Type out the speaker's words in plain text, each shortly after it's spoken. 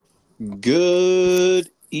Good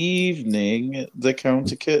evening, the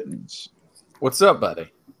Count of Kittens. What's up,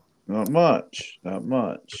 buddy? Not much, not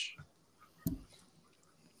much.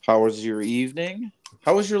 How was your evening?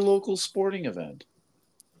 How was your local sporting event?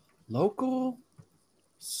 Local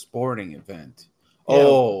sporting event. Yeah.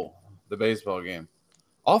 Oh, the baseball game.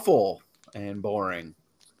 Awful and boring.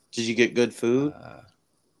 Did you get good food?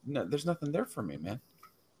 No, there's nothing there for me, man.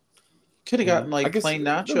 Could have gotten I like guess plain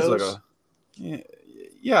there was nachos.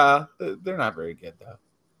 yeah, they're not very good though.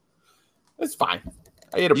 It's fine.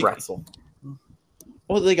 I ate a pretzel.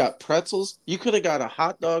 Well, they got pretzels. You could have got a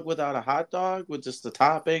hot dog without a hot dog with just the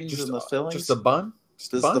toppings and the fillings. Just a bun.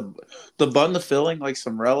 Just a bun. The bun, the filling, like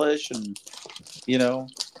some relish and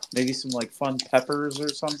maybe some like fun peppers or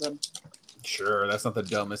something. Sure, that's not the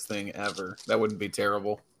dumbest thing ever. That wouldn't be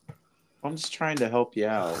terrible. I'm just trying to help you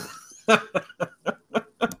out.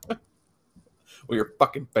 Well, you're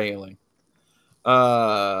fucking failing.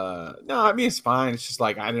 No, I mean it's fine. It's just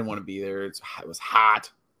like I didn't want to be there. It was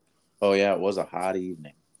hot. Oh yeah, it was a hot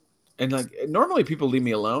evening. And like normally people leave me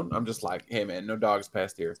alone. I'm just like, hey man, no dogs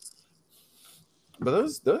past here. But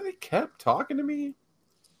they kept talking to me,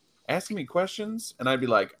 asking me questions, and I'd be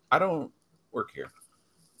like, I don't work here.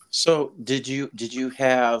 So did you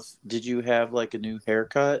have like a new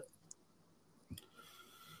haircut?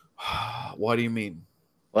 What do you mean?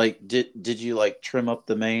 Like did you like trim up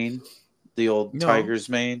the mane, the old tiger's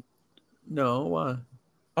mane? No.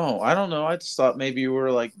 Oh, I don't know. I just thought maybe you were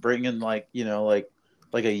like bringing like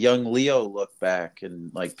like a young Leo look back, and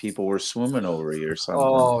like people were swimming over you or something.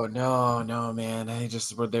 Oh no, man.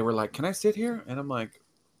 They were like, can I sit here? And I'm like,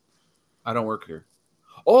 I don't work here.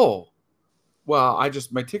 Oh, well,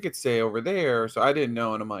 my tickets say over there, so I didn't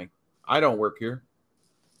know. And I'm like, I don't work here.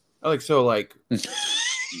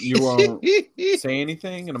 You won't say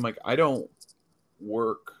anything? And I'm like, I don't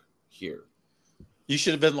work here. You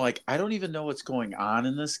should have been like, I don't even know what's going on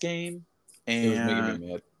in this game. And it was making me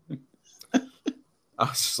mad. I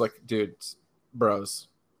was just like, dude, bros,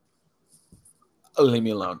 leave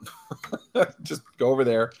me alone. Just go over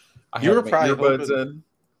there. You were probably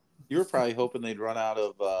hoping they'd run out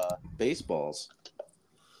of baseballs.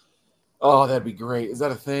 Oh, that'd be great. Is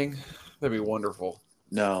that a thing? That'd be wonderful.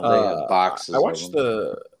 No, they have boxes. I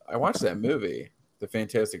watched that movie, The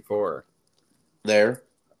Fantastic Four. There?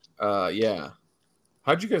 Yeah.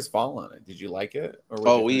 How'd you guys fall on it? Did you like it?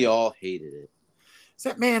 We all hated it.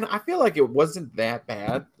 Man, I feel like it wasn't that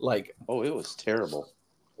bad. Like, it was terrible.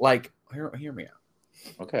 Like, hear me out.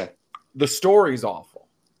 Okay. The story's awful.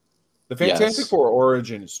 The Fantastic Four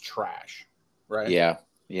origin is trash, right? Yeah.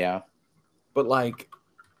 But like,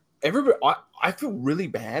 everybody, I feel really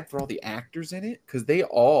bad for all the actors in it because they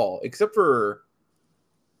all, except for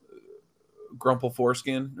Grumple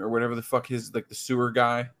Foreskin or whatever the fuck his like the sewer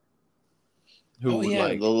guy, who would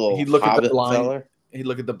he'd look at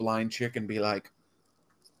the blind chick and be like,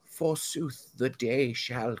 "Forsooth, the day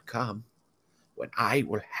shall come when I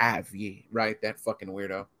will have ye." Right, that fucking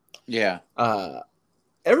weirdo. Yeah.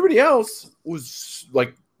 Everybody else was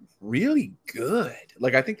like really good.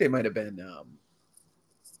 Like I think they might have been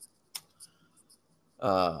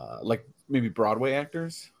like maybe Broadway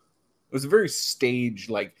actors. It was a very stage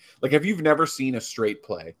like if you've never seen a straight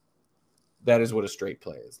play, that is what a straight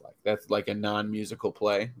play is like. That's like a non-musical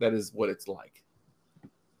play. That is what it's like.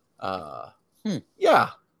 Yeah,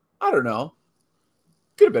 I don't know.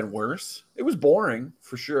 Could have been worse. It was boring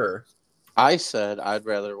for sure. I said I'd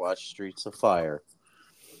rather watch Streets of Fire.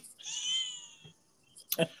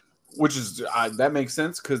 Which is that makes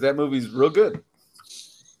sense because that movie's real good.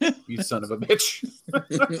 You son of a bitch.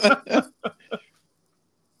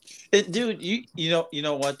 Dude, you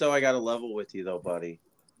know what though? I got to level with you though, buddy.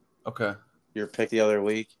 Okay. Your pick the other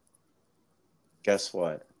week. Guess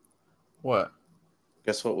what? What?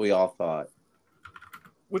 Guess what we all thought?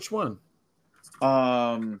 Which one?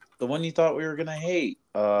 The one you thought we were gonna hate.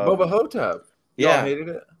 Boba Hotep. Y'all hated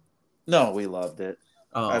it? No, we loved it.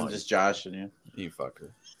 Oh, I'm just joshing you. You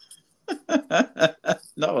fucker.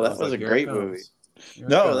 No, that was a great movie.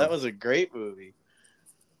 That was a great movie.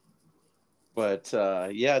 But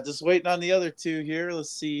just waiting on the other two here.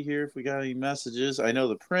 Let's see here if we got any messages. I know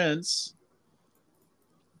the Prince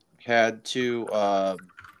had to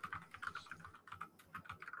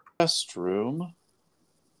restroom.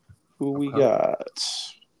 Who we got?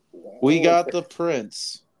 We got the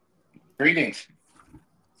Prince. Greetings.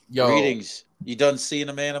 Yo. Greetings. You done seeing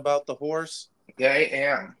a man about the horse? Yeah, I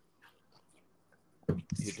am.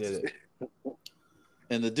 You did it.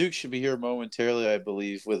 And the Duke should be here momentarily, I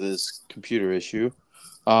believe, with his computer issue.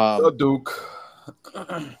 The Duke.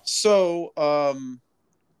 So,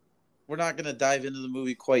 we're not going to dive into the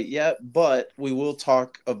movie quite yet, but we will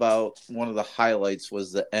talk about one of the highlights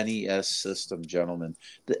was the NES system, gentlemen.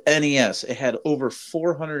 The NES, it had over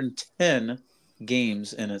 410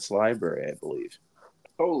 games in its library, I believe.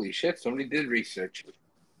 Holy shit, somebody did research.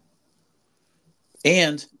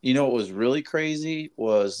 And you know what was really crazy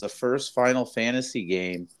was the first Final Fantasy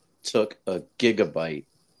game took a gigabyte.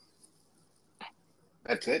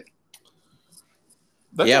 That's it.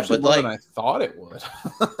 That's actually more than I thought it would.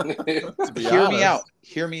 To be honest.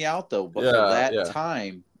 Hear me out though. But for that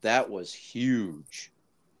time, that was huge.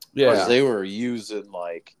 Yeah. Because they were using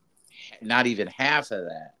like not even half of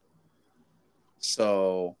that.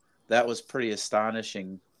 So that was pretty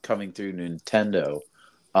astonishing coming through Nintendo.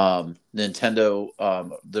 The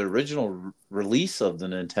original release of the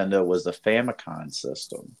Nintendo was the Famicom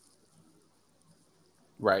system.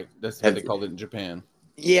 Right. That's what they called it in Japan.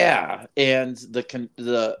 Yeah, and the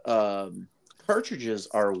cartridges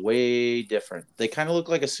are way different. They kind of look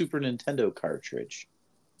like a Super Nintendo cartridge,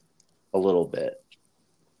 a little bit.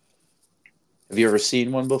 Have you ever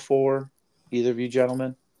seen one before, either of you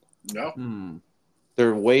gentlemen? No.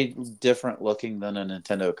 They're way different looking than a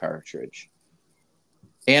Nintendo cartridge.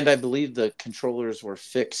 And I believe the controllers were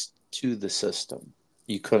fixed to the system.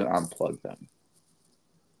 You couldn't unplug them.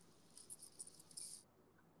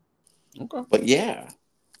 Okay. But yeah.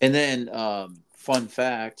 And then, fun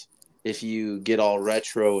fact, if you get all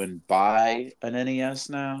retro and buy an NES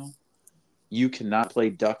now, you cannot play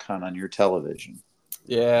Duck Hunt on your television.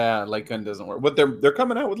 Yeah, light gun doesn't work. But they're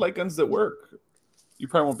coming out with light guns that work. You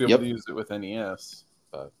probably won't be able to use it with NES.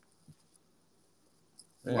 But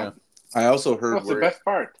yeah. I also heard what's the best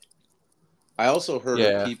part? I also heard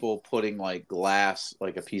of people putting like glass,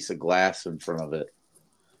 like a piece of glass in front of it.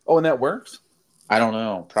 Oh, and that works? I don't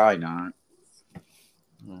know. Probably not.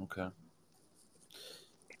 Okay.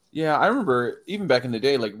 Yeah, I remember even back in the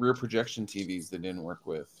day, like rear projection TVs that didn't work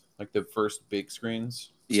with, like the first big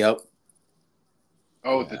screens. Yep.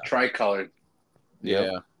 Oh, the tricolor.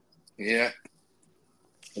 Yeah. Yeah.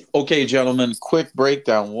 Okay, gentlemen, quick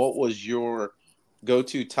breakdown. What was your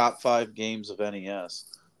go-to top 5 games of NES?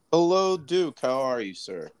 Hello, Duke. How are you,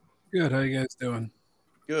 sir? Good. How you guys doing?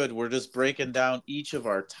 Good. We're just breaking down each of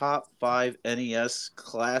our top 5 NES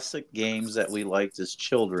classic games that we liked as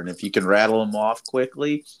children. If you can rattle them off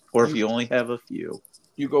quickly, or if you only have a few.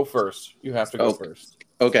 You go first. You have to go first.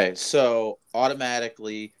 Okay, so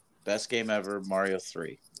automatically, best game ever, Mario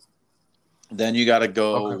 3. Then you got to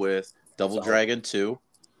go with Double Dragon 2.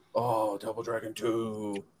 Oh, Double Dragon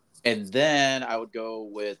 2. And then I would go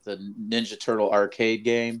with the Ninja Turtle arcade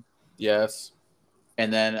game. Yes.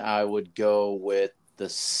 And then I would go with the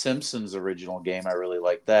Simpsons original game. I really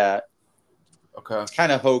like that. Okay. It's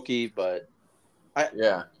kind of hokey, but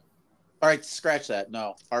yeah. All right, scratch that.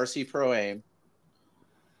 No, RC Pro Aim.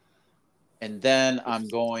 And then I'm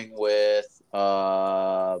going with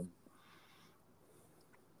I'm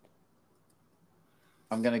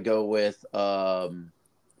gonna go with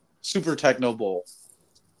Super Techno Bowl.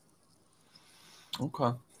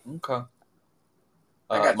 Okay.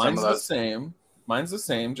 Mine's the same. Mine's the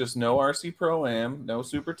same. Just no RC Pro Am, no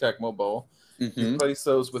Super Tecmo Bowl. You replace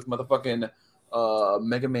those with motherfucking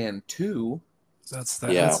Mega Man 2. That's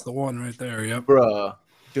the one right there. Yep. Bruh.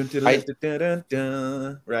 Dun, dun,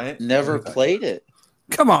 dun, right? Never played it.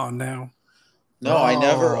 Come on now. No, I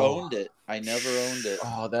never owned it.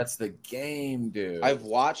 Oh, that's the game, dude. I've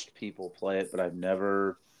watched people play it, but I've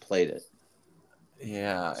never played it.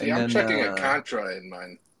 Yeah. See, I'm checking a Contra in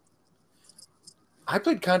mine. I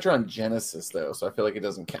played Contra on Genesis though, so I feel like it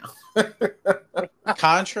doesn't count.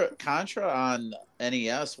 Contra on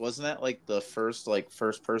NES, wasn't that like the first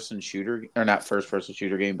first person shooter, or not first person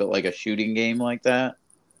shooter game, but like a shooting game like that?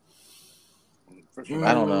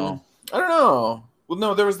 I don't know. Well,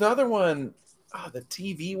 no, there was the other one. Oh, the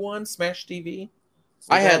TV one, Smash TV.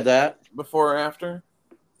 I had that before or after.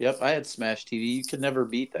 Yep, I had Smash TV. You could never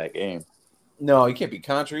beat that game. No, you can't beat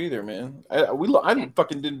Contra either, man. I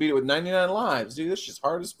fucking didn't beat it with 99 lives, dude. This shit's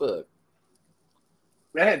hard as fuck.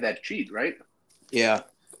 I had that cheat, right? Yeah.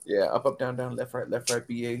 Yeah, up, down, left, right,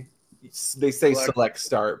 BA. They say select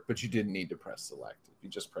start, but you didn't need to press select. If you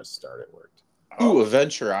just press start, it worked. Ooh,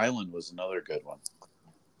 Adventure Island was another good one.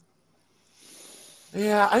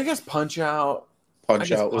 Yeah, I guess Punch Out.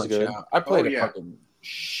 Punch Out was good. I played a fucking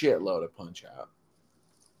shitload of Punch Out.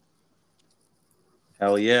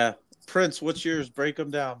 Hell yeah. Prince, what's yours? Break them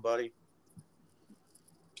down, buddy.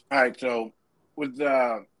 All right, so was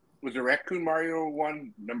the Raccoon Mario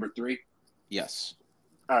one number 3? Yes.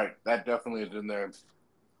 All right, that definitely is in there.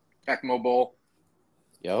 Tecmo Bowl.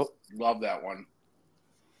 Yep. Love that one.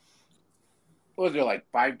 What was there, like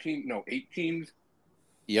 5 teams? No, 8 teams?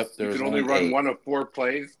 Yep, you can only run 1 of 4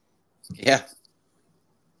 plays. Yeah.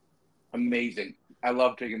 Amazing. I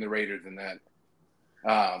love taking the Raiders in that.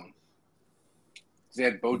 They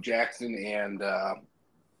had Bo Jackson and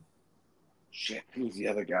who's the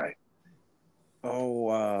other guy?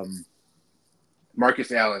 Oh,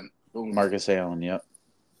 Marcus Allen. Boom. Marcus Allen, yep.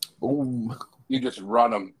 Boom. You just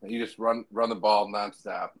run them. You just run the ball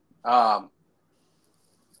nonstop.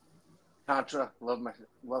 Contra, love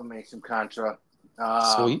me some Contra.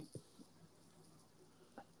 Sweet.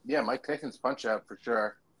 Yeah, Mike Tyson's Punch Out for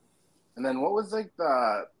sure. And then what was like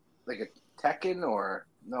a Tekken or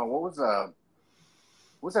no? What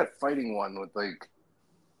was that fighting one with like?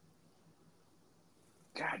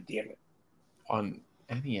 God damn it! On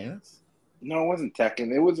NES? No, it wasn't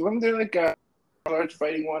Tekken. Wasn't there like a large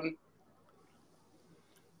fighting one?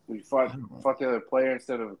 We fought the other player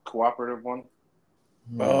instead of a cooperative one.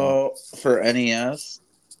 Oh, for NES?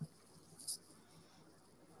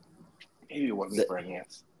 Maybe it wasn't for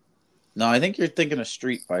NES. No, I think you're thinking of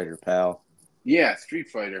Street Fighter, pal. Yeah, Street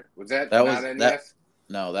Fighter. Was that not NES?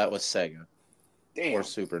 No, that was Sega. Damn. Or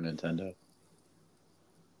Super Nintendo.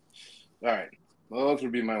 All right. Well, those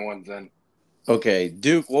would be my ones then. Okay,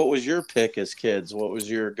 Duke, what was your pick as kids? What was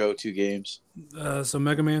your go-to games? So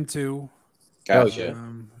Mega Man 2. Gotcha.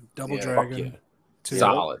 Double Dragon. 2.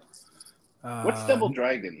 Solid. What's Double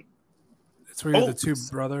Dragon? It's where you're the two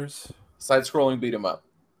brothers. Side-scrolling beat 'em up.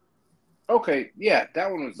 Okay, yeah,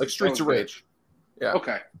 that one was like Streets of Rage. Yeah.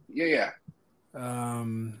 Okay. Yeah.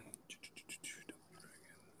 Ninja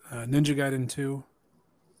Gaiden 2.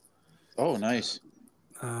 Oh, nice.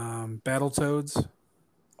 Battletoads.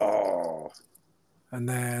 Oh. And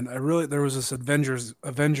then there was this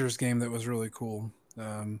Avengers game that was really cool.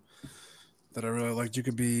 That I really liked. You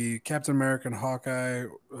could be Captain America and Hawkeye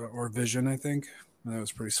or Vision, I think. And that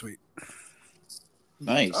was pretty sweet.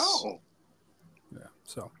 Nice. Oh. Yeah.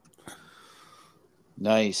 So.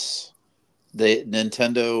 Nice.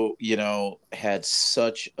 Nintendo, had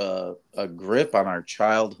such a grip on our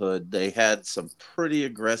childhood. They had some pretty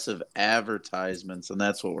aggressive advertisements, and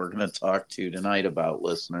that's what we're going to talk to tonight about,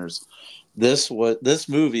 listeners. This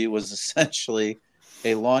movie was essentially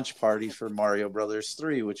a launch party for Mario Brothers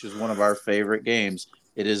 3, which is one of our favorite games.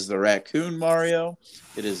 It is the Raccoon Mario.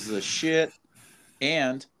 It is the shit,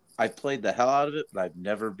 and I played the hell out of it, but I've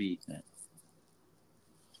never beaten it.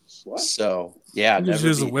 What? So, yeah. You just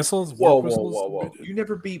use the whistles? Whoa. You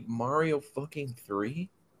never beat Mario fucking 3?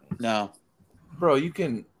 No. Bro,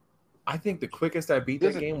 I think the quickest I beat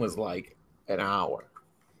that game was like an hour.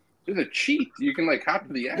 There's a cheat. You can like hop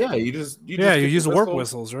to the end. Yeah, you use the warp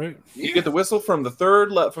whistles, right? You get the whistle from the third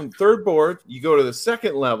board. You go to the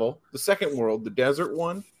second level, the second world, the desert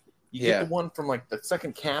one. You get the one from like the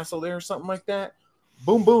second castle there or something like that.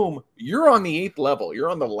 Boom, boom. You're on the 8th level. You're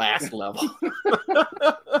on the last level.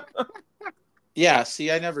 Yeah, see,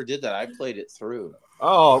 I never did that. I played it through.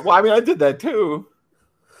 Oh, well, I mean, I did that too.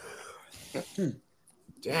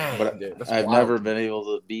 Dang, but dude, I've never been able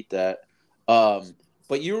to beat that.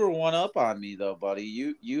 But you were one up on me, though, buddy.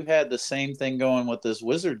 You had the same thing going what this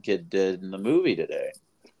wizard kid did in the movie today.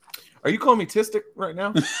 Are you calling me Tistic right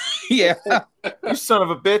now? Yeah. You son of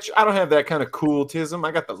a bitch. I don't have that kind of cool tism.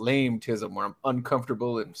 I got the lame tism where I'm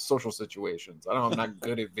uncomfortable in social situations. I'm not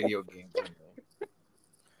good at video games.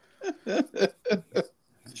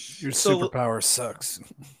 Your superpower sucks.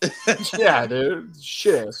 Yeah, dude.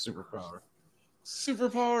 Shit, superpower.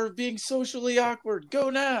 Superpower of being socially awkward. Go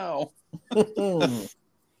now.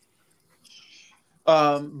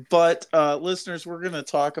 But listeners, we're going to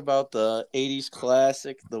talk about the 80s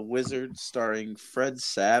classic, The Wizard, starring Fred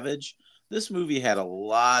Savage. This movie had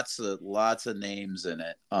lots of names in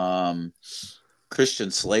it.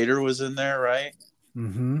 Christian Slater was in there, right?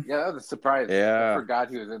 Mm-hmm. Yeah, that was a surprise. Yeah. I forgot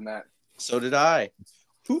he was in that. So did I.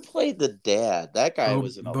 Who played the dad? That guy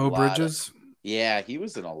was in a Beau lot Bridges? Yeah, he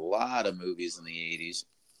was in a lot of movies in the 80s.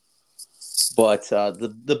 But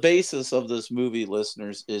the basis of this movie,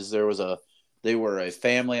 listeners, is they were a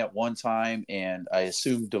family at one time, and I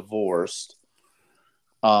assume divorced.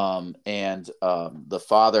 And the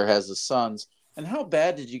father has the sons. And how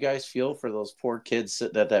bad did you guys feel for those poor kids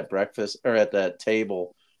sitting at that breakfast or at that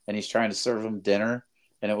table, and he's trying to serve them dinner,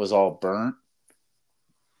 and it was all burnt?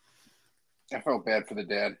 I felt bad for the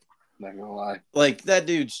dad. Not gonna lie. Like, that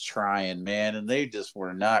dude's trying, man, and they just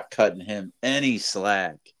were not cutting him any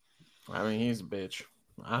slack. I mean, he's a bitch.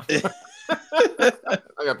 I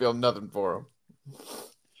got feel nothing for him.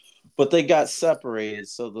 But they got separated,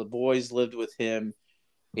 so the boys lived with him,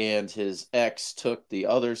 and his ex took the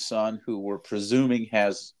other son, who we're presuming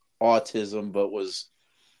has autism, but was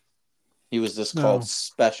He was just called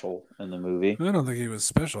special in the movie. I don't think he was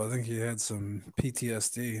special. I think he had some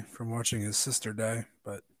PTSD from watching his sister die,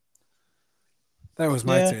 but that was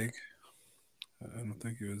my take. I don't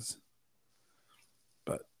think he was.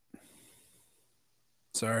 But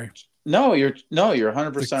sorry. No, you're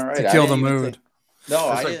 100% right. To kill the mood.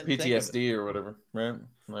 I like PTSD or whatever, right?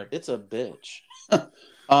 Like it's a bitch.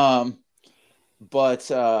 But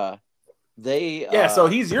they so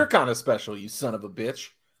he's your kind of special, you son of a bitch.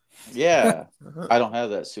 Yeah. I don't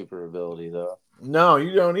have that super ability though. No,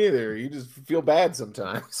 you don't either. You just feel bad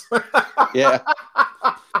sometimes. Yeah.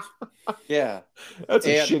 Yeah. That's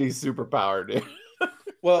a shitty superpower, dude.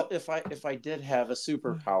 Well, if I did have a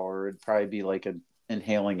superpower, it'd probably be like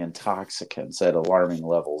inhaling intoxicants at alarming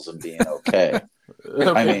levels and being okay.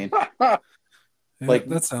 I mean, like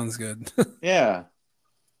that sounds good. Yeah.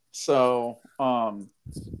 So,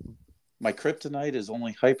 my kryptonite is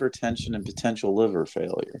only hypertension and potential liver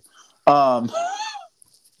failure.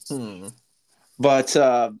 But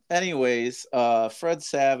anyways, Fred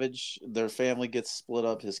Savage, their family gets split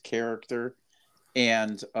up. His character,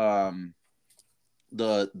 and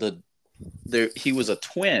he was a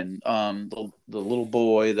twin. The little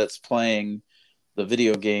boy that's playing the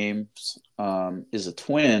video games is a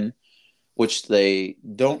twin, which they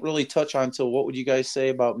don't really touch on until, what would you guys say,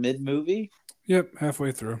 about mid-movie? Yep,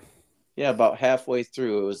 halfway through. Yeah, about halfway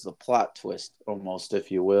through. It was the plot twist, almost,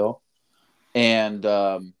 if you will. And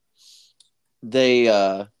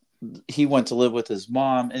he went to live with his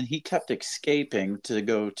mom, and he kept escaping to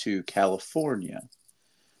go to California.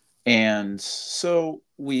 And so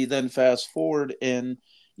we then fast forward, and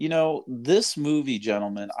this movie,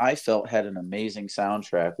 gentlemen, I felt had an amazing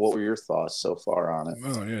soundtrack. What were your thoughts so far on it?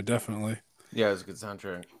 Oh yeah, definitely. Yeah, it was a good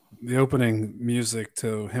soundtrack. The opening music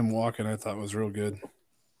to him walking, I thought, was real good.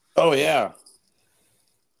 Oh yeah,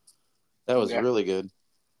 that was really good.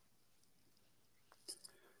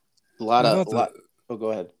 Oh, go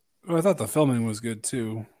ahead. Well, I thought the filming was good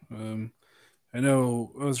too. I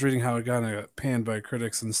know I was reading how it kind of got panned by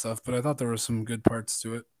critics and stuff, but I thought there were some good parts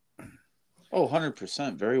to it. Oh,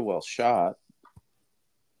 100%. Very well shot.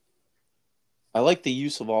 I like the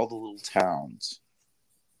use of all the little towns.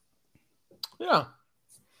 Yeah.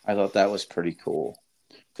 I thought that was pretty cool.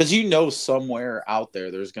 Because somewhere out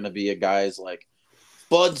there's going to be a guy's like,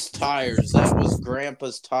 Bud's Tires, that was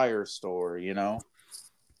Grandpa's tire store, Yeah.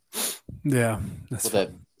 With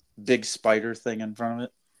that big spider thing in front of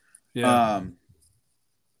it. Yeah.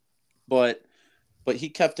 But he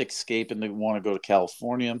kept escaping to want to go to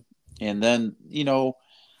California. And then,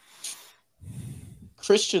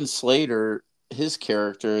 Christian Slater, his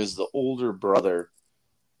character is the older brother.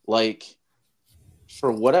 Like,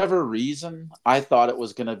 for whatever reason, I thought it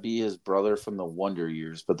was going to be his brother from the Wonder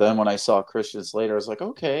Years. But then when I saw Christian Slater, I was like,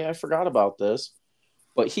 okay, I forgot about this.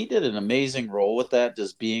 But he did an amazing role with that,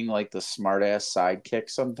 just being like the smart-ass sidekick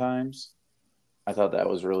sometimes. I thought that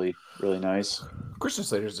was really, really nice. Christian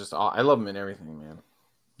Slater's just, I love him in everything, man.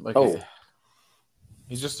 Like,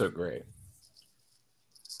 he's just so great.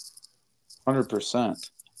 100%.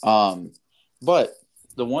 But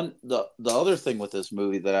the other thing with this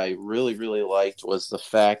movie that I really, really liked was the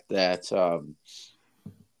fact that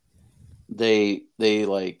they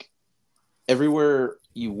like, everywhere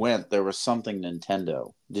you went, there was something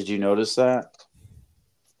Nintendo. Did you notice that?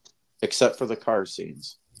 Except for the car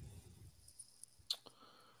scenes.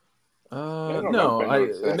 No,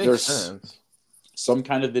 it makes sense. Some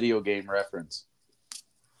kind of video game reference.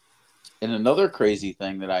 And another crazy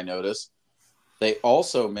thing that I noticed, they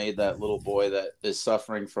also made that little boy that is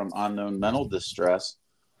suffering from unknown mental distress.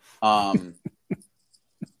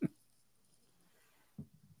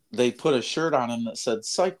 They put a shirt on him that said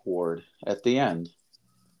 "Psych Ward" at the end.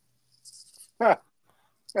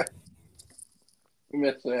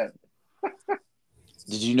 Missed that.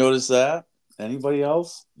 Did you notice that? Anybody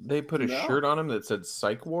else? They put a shirt on him that said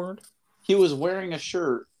 "Psych Ward"? He was wearing a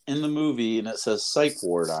shirt in the movie, and it says "Psych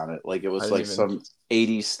Ward" on it. Like, it was like some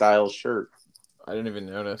 80s style shirt. I didn't even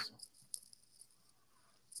notice.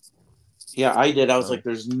 Yeah, I did. I was like,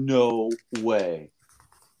 there's no way.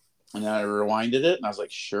 And then I rewinded it, and I was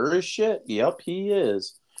like, sure as shit. Yep, he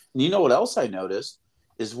is. And you know what else I noticed?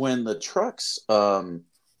 Is when the trucks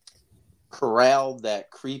corralled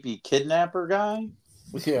that creepy kidnapper guy.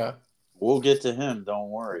 Yeah. We'll get to him. Don't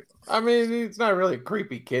worry. I mean, he's not really a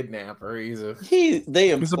creepy kidnapper. He got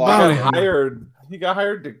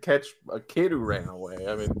hired to catch a kid who ran away.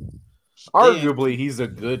 I mean, arguably, he's a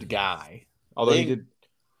good guy. Although he did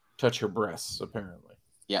touch her breasts, apparently.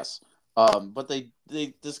 Yes. But they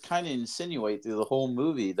just kind of insinuate through the whole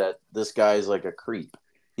movie that this guy's like a creep.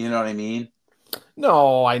 You know what I mean?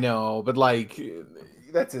 No, I know, but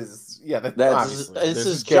that's his. Yeah, that's obviously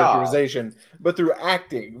his characterization. Job. But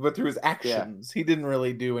through his actions, he didn't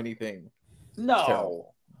really do anything. No.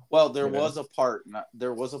 Terrible. Well, there was a part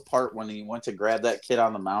when he went to grab that kid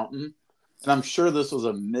on the mountain, and I'm sure this was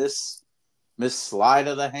a miss slide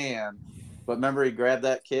of the hand. But remember, he grabbed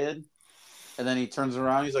that kid, and then he turns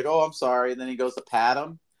around. He's like, "Oh, I'm sorry," and then he goes to pat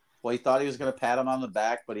him. Well, he thought he was going to pat him on the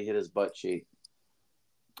back, but he hit his butt cheek.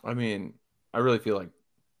 I mean, I really feel like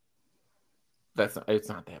it's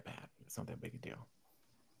not that bad. It's not that big a deal.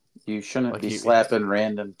 You shouldn't be slapping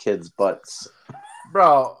random kids' butts,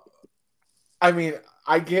 bro. I mean,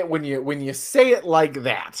 I get when you say it like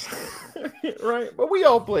that, right? But we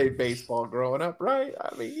all played baseball growing up, right?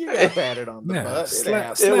 I mean, you got patted on the butt.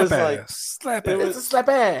 Slap It was a slap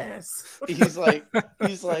ass. He's like,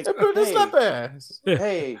 hey, slap ass.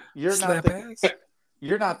 Hey, you're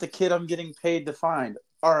not the kid I'm getting paid to find.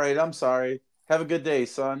 All right, I'm sorry. Have a good day,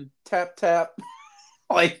 son. Tap tap.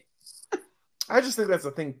 Like, I just think that's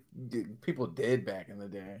the thing people did back in the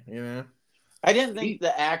day, you know. I didn't think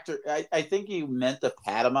the actor. I think he meant to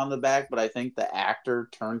pat him on the back, but I think the actor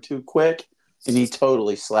turned too quick and he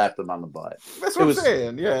totally slapped him on the butt. That's what I'm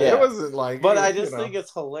saying. Yeah, it wasn't like. But I just think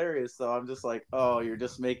it's hilarious, though. I'm just like, oh, you're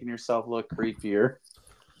just making yourself look creepier.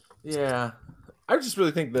 Yeah, I just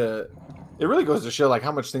really think it really goes to show like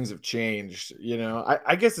how much things have changed. You know,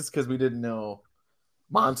 I guess it's because we didn't know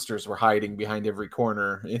monsters were hiding behind every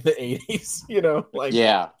corner in the 80s. You know, like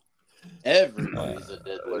everybody's a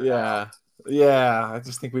diddler. Yeah. Yeah, I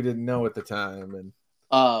just think we didn't know at the time,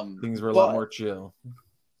 and things were a lot more chill.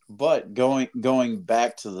 But going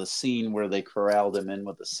back to the scene where they corralled him in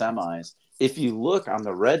with the semis, if you look on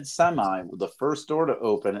the red semi, with the first door to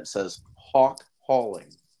open, it says Hawk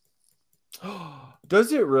Hauling.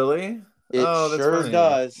 Does it really? It sure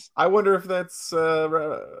does. I wonder if that's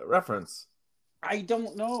a reference. I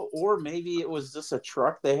don't know, or maybe it was just a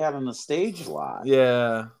truck they had on the stage lot.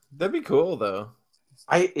 Yeah, that'd be cool though.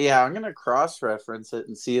 I'm gonna cross-reference it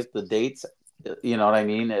and see if the dates, you know what I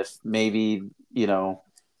mean, if maybe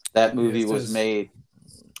that movie was made.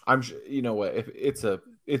 I'm sure. You know what? If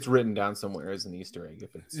it's written down somewhere as an Easter egg.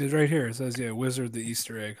 If it's right here, it says Wizard the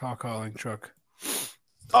Easter egg, Hawk Hauling truck.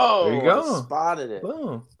 Oh, there you go. I spotted it.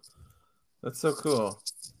 Oh, that's so cool.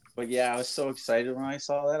 But yeah, I was so excited when I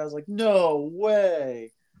saw that. I was like, no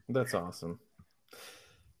way. That's awesome.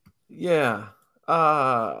 Yeah.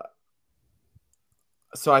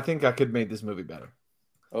 So I think I could make this movie better.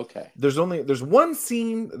 Okay. There's one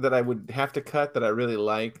scene that I would have to cut that I really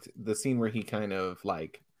liked. The scene where he kind of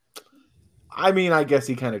like, I mean, I guess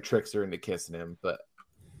he kind of tricks her into kissing him, but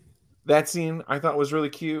that scene I thought was really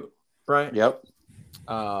cute, right? Yep.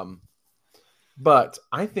 But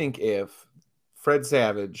I think if Fred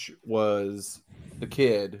Savage was the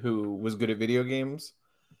kid who was good at video games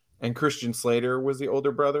and Christian Slater was the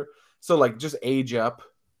older brother, so like just age up.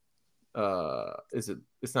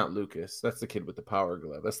 It's not Lucas. That's the kid with the power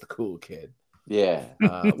glove. That's the cool kid. Yeah.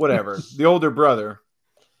 Whatever. The older brother.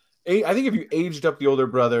 I think if you aged up the older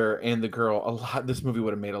brother and the girl, this movie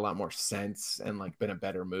would have made a lot more sense and like been a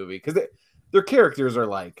better movie because their characters are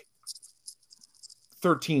like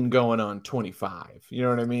 13 going on 25. You know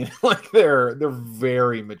what I mean? Like they're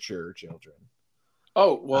very mature children.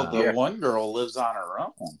 Oh, well, the one girl lives on her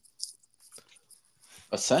own.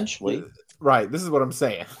 Essentially. Right. This is what I'm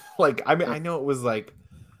saying. Like, I mean, I know it was like,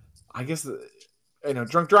 I guess,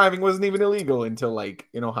 drunk driving wasn't even illegal until like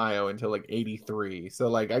in Ohio until like 83. So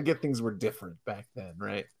like, I get things were different back then.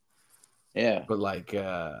 Right. Yeah. But like,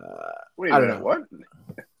 wait I don't know what?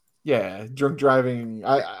 Yeah. Drunk driving.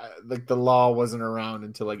 I like the law wasn't around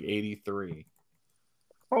until like 83.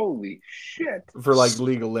 Holy shit. For like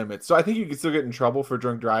legal limits. So I think you could still get in trouble for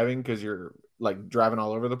drunk driving because you're like driving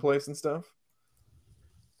all over the place and stuff.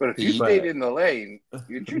 But if you stayed in the lane, if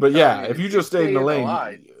you just stayed in the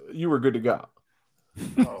lane, you were good to go.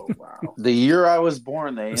 Oh wow! The year I was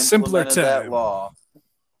born, they implemented that law.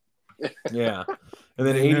 Yeah, and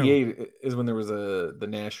then '88 is when there was the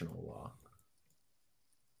national law.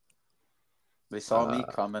 They saw me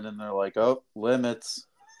coming, and they're like, "Oh, limits,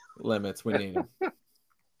 we need them."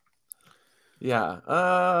 Yeah.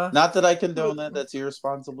 Not that I condone that. That's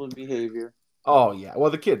irresponsible behavior. Oh yeah. Well,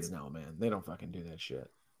 the kids know, man. They don't fucking do that shit.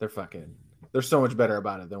 They're so much better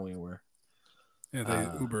about it than we were. Yeah, they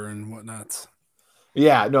Uber and whatnot.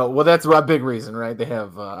 Yeah, no, well, that's a big reason, right? They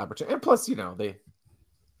have opportunity, and plus, they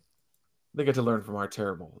get to learn from our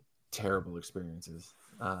terrible, terrible experiences.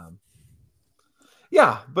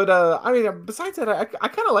 Yeah, but I mean, besides that, I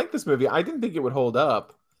kind of like this movie. I didn't think it would hold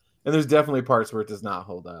up, and there's definitely parts where it does not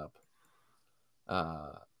hold up.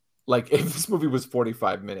 Like if this movie was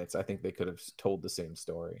 45 minutes, I think they could have told the same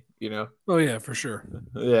story, you know? Oh yeah, for sure.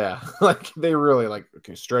 Yeah. Like they really like,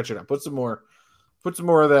 okay, stretch it out. Put some more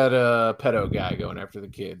of that pedo guy going after the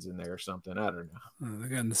kids in there or something. I don't know. They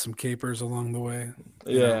got into some capers along the way.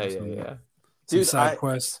 Yeah. Some side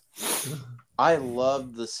quests. I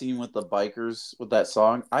loved the scene with the bikers with that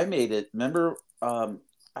song. I made it. Remember,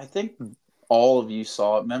 I think all of you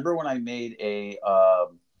saw it. Remember when I made a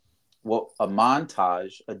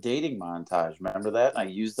montage, a dating montage. Remember that? And I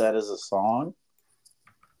used that as a song.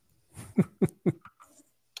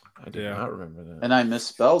 I do not remember that. And I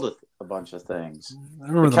misspelled a bunch of things. I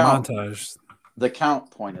remember the montage. The Count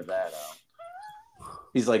pointed that out.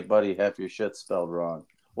 He's like, buddy, half your shit's spelled wrong.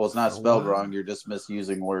 Well, it's not spelled wrong. You're just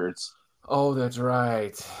misusing words. Oh, that's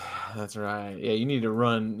right. That's right. Yeah, you need to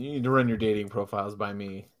run your dating profiles by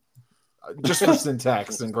me. Just for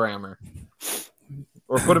syntax and grammar.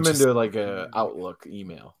 Or put them into like a Outlook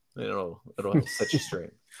email. It'll set you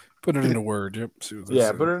straight. Put it into Word. Yep.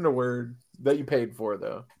 Yeah, put it into Word that you paid for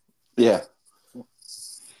though. Yeah.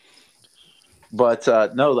 But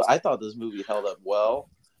no, I thought this movie held up well,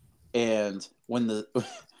 and when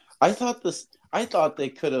I thought they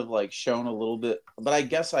could have like shown a little bit, but I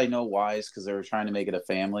guess I know why is because they were trying to make it a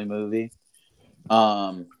family movie.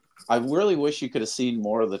 I really wish you could have seen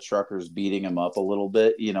more of the truckers beating him up a little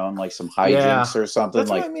bit, you know, and like some hijinks or something.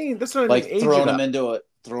 That's like, what I mean. That's what I mean. Like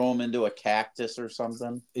throw him into a cactus or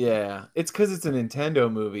something. Yeah, it's because it's a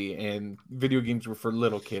Nintendo movie and video games were for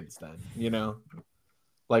little kids then, you know.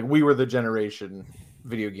 Like we were the generation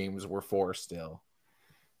video games were for still.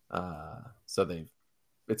 So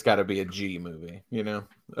it's got to be a G movie, you know,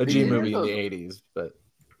 a G movie in the 80s. But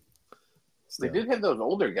still. They did have those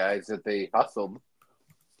older guys that they hustled.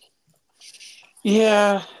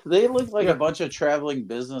 Yeah, they look like a bunch of traveling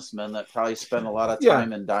businessmen that probably spend a lot of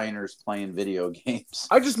time in diners playing video games.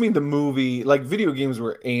 I just mean the movie, like video games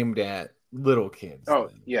were aimed at little kids. Oh,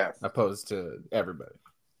 yeah. Opposed to everybody,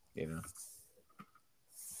 you know.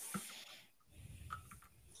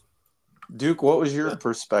 Duke, what was your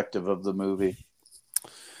perspective of the movie?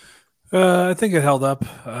 I think it held up.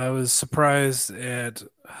 I was surprised at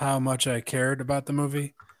how much I cared about the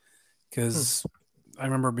movie because I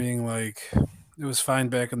remember being like, it was fine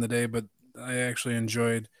back in the day, but I actually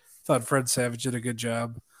thought Fred Savage did a good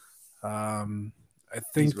job. I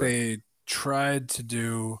think they tried to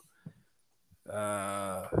do,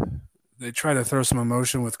 they tried to throw some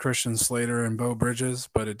emotion with Christian Slater and Beau Bridges,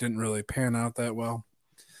 but it didn't really pan out that well.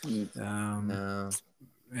 No.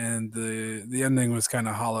 And the ending was kind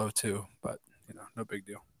of hollow too, but you know, no big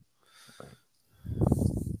deal.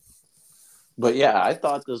 But yeah, I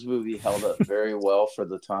thought this movie held up very well for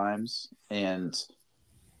the times, and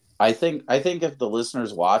I think if the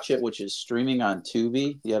listeners watch it, which is streaming on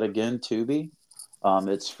Tubi, yet again Tubi,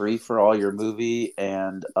 it's free for all your movie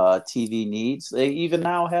and TV needs. They even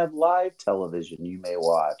now have live television you may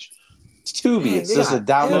watch. Tubi, it's just a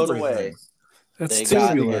download away. That's they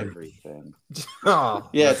tubular. got everything. Oh,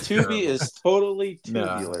 yeah, Tubi terrible. Is totally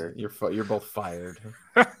tubular. No, you're both fired.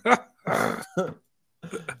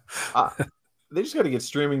 They just got to get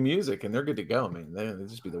streaming music, and they're good to go. I mean, they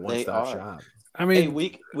just be the one-stop shop. I mean,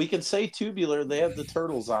 hey, we can say tubular. They have the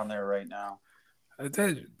turtles on there right now.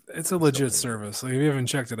 It's a legit service. Like, if you haven't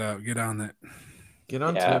checked it out, get on it. Get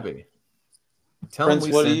on Tubi. Tell them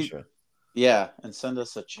we sent you. Yeah, and send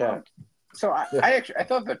us a check. So I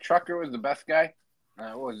thought the trucker was the best guy.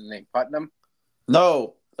 What was his name? Putnam?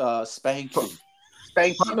 No, Spanky.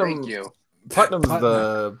 Spanky, thank you. Putnam's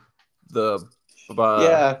the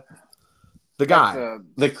the guy.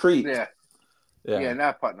 The creep. Yeah,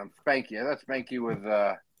 not Putnam. Spanky. I thought Spanky was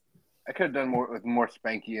I could have done more with more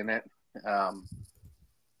Spanky in it.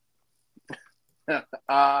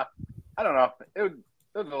 I don't know. It was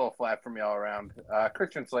a little flat for me all around.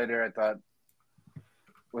 Christian Slater, I thought,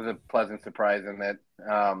 was a pleasant surprise in that.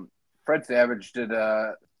 Fred Savage did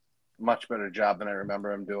a much better job than I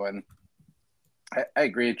remember him doing. I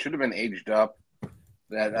agree. It should have been aged up.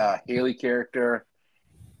 That Haley character,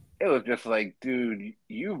 it was just like, dude,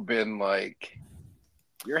 you've been like,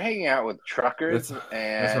 you're hanging out with truckers.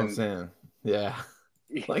 That's what I'm saying. Yeah.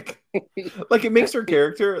 Like it makes her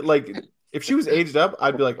character, like, if she was aged up,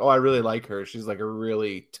 I'd be like, oh, I really like her. She's like a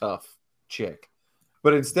really tough chick.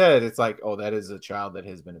 But instead, it's like, oh, that is a child that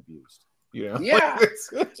has been abused. You know? Yeah.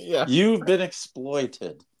 Yeah. You've been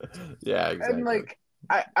exploited. Yeah, exactly. And like,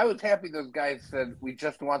 I was happy those guys said, we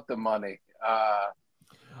just want the money.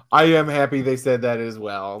 I am happy they said that as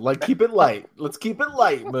well. Like, keep it light. Let's keep it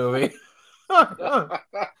light, movie.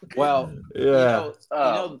 Well, yeah.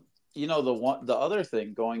 The other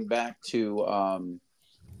thing, going back to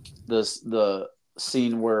the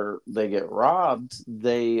scene where they get robbed,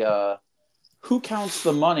 they who counts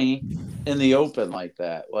the money in the open like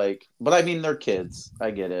that? Like, but I mean, they're kids.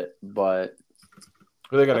 I get it, but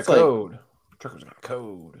they got a code. Trucker's got a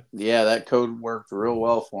code. Yeah, that code worked real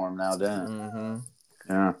well for him now, didn't it? Mm-hmm.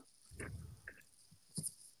 Yeah.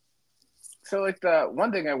 So, like, the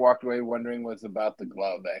one thing I walked away wondering was about the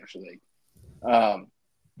glove, actually. I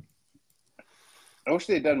wish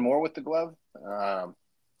they'd done more with the glove.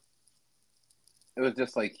 It was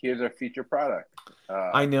just like, here's our feature product.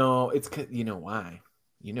 I know. It's you know why?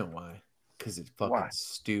 Because it's fucking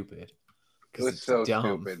stupid. It was so dumb.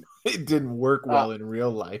 Stupid. It didn't work well in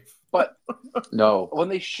real life. But no, when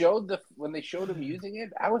they showed him using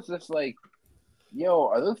it, I was just like, "Yo,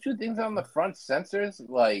 are those two things on the front sensors?"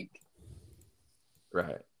 Like,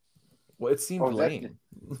 right. Well, it seemed lame.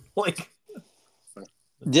 Like,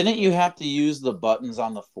 didn't you have to use the buttons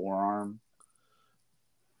on the forearm?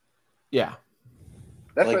 Yeah.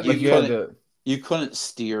 That's like you couldn't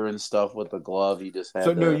steer and stuff with the glove. You just had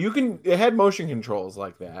so no. You can. It had motion controls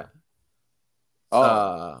like that.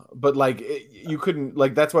 Oh, but like you couldn't.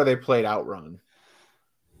 Like that's why they played Outrun.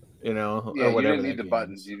 You know, yeah. Or whatever you didn't need the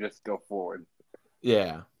buttons. You just go forward.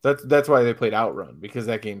 Yeah, that's why they played Outrun, because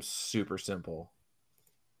that game's super simple.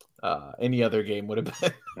 Any other game would have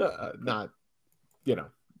been not, no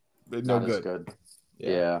not good. As good.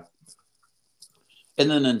 Yeah. And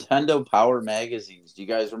the Nintendo Power magazines. Do you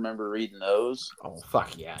guys remember reading those? Oh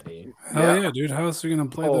fuck yeah, dude! Hell yeah, dude! How else are you gonna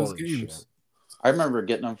play those games? Shit. I remember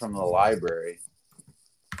getting them from the library.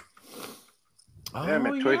 Oh yeah,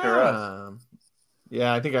 Toys R Us.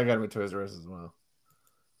 Yeah, I think I got them at Toys R Us as well.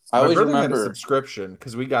 I always remember had a subscription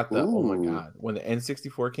because we got the oh my god, when the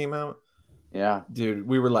N64 came out. Yeah, dude,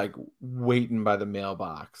 we were like waiting by the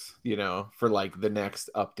mailbox, for like the next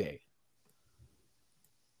update.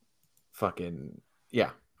 Fucking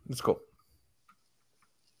yeah, it's cool.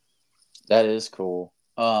 That is cool.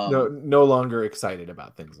 No longer excited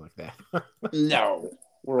about things like that. No,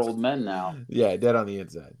 we're old men now. Yeah, dead on the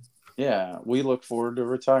inside. Yeah, we look forward to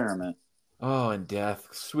retirement. Oh, and death,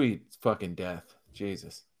 sweet fucking death,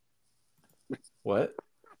 Jesus. What?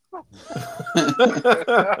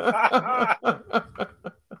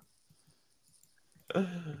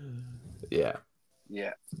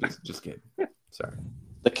 Yeah. Just kidding. Sorry.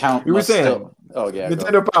 The count. You were saying. Oh yeah.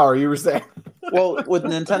 Nintendo Power. You were saying. Well, with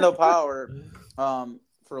Nintendo Power,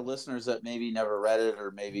 for listeners that maybe never read it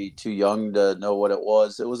or maybe too young to know what it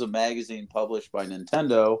was a magazine published by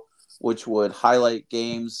Nintendo, which would highlight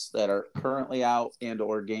games that are currently out and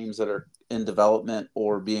or games that are in development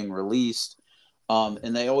or being released.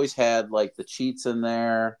 And they always had like the cheats in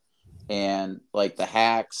there and like the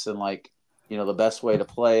hacks and like, the best way to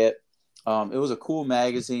play it. It was a cool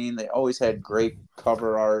magazine. They always had great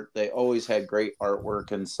cover art. They always had great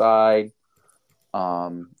artwork inside.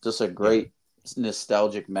 Just a great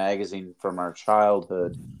nostalgic magazine from our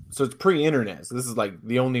childhood. So it's pre-internet. So this is like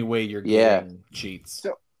the only way you're getting cheats.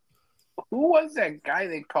 So who was that guy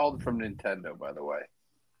they called from Nintendo, by the way?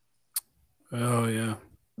 Oh, yeah.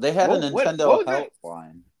 They had a Nintendo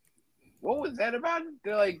helpline. What was that about?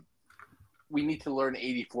 They're like, we need to learn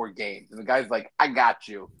 84 games. And the guy's like, I got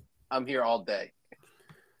you. I'm here all day.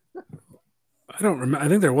 I don't remember. I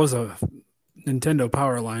think there was a Nintendo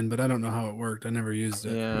Power line, but I don't know how it worked. I never used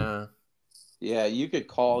it. Yeah. Yeah, you could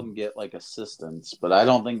call and get like assistance, but I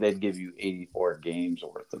don't think they'd give you 84 games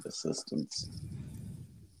worth of assistance.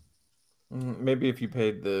 Maybe if you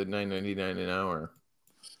paid the $9.99 an hour.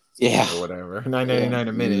 Yeah. Or whatever. $9.99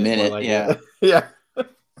 a minute. Like yeah. Yeah.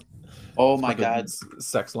 Oh my God.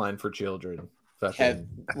 Sex line for children.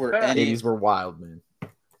 Were 80s were wild, man.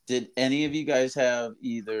 Did any of you guys have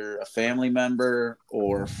either a family member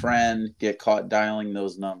or a friend get caught dialing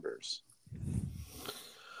those numbers?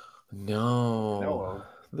 No.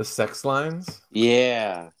 The sex lines?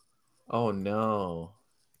 Yeah. Oh, no.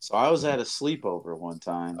 So I was at a sleepover one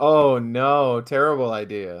time. Oh, no. Terrible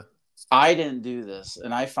idea. I didn't do this,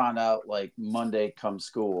 and I found out like Monday come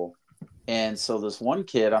school. And so this one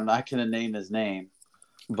kid, I'm not going to name his name,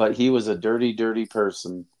 but he was a dirty, dirty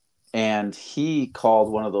person. And he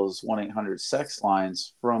called one of those 1-800-sex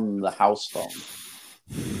lines from the house phone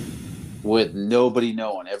with nobody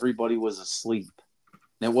knowing. Everybody was asleep.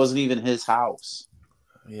 And it wasn't even his house.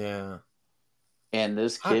 Yeah. And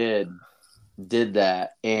this kid did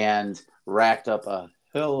that and racked up a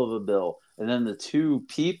hell of a bill. And then the two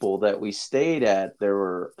people that we stayed at, there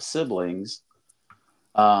were siblings,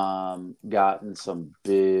 got in some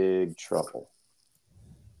big trouble.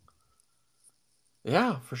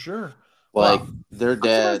 Yeah, for sure. Like their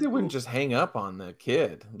dad, they wouldn't just hang up on the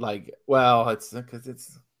kid. Like, well, it's because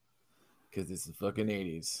it's the fucking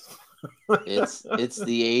 80s. It's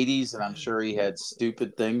the 80s, and I'm sure he had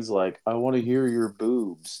stupid things like, I want to hear your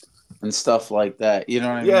boobs and stuff like that. You know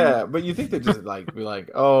what I mean? Yeah, but you think they just like be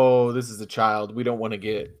like, oh, this is a child. We don't want to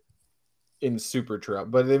get in super trouble.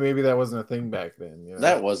 But maybe that wasn't a thing back then. You know?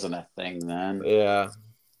 That wasn't a thing then. Yeah.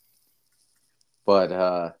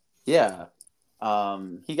 But yeah.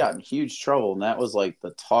 He got in huge trouble, and that was like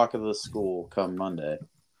the talk of the school come Monday.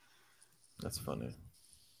 That's funny.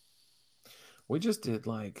 We just did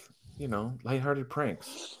like, lighthearted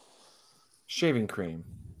pranks. Shaving cream.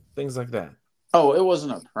 Things like that. Oh, it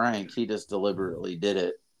wasn't a prank. He just deliberately did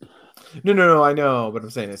it. No, I know, but I'm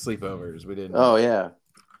saying at sleepovers. We didn't. Oh, yeah.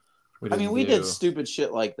 We did stupid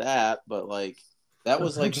shit like that, but like that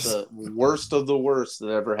was like the worst of the worst that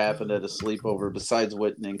ever happened at a sleepover, besides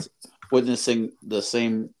witnessing the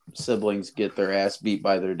same siblings get their ass beat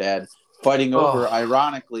by their dad, fighting over,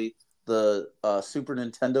 ironically, the Super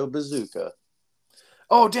Nintendo bazooka.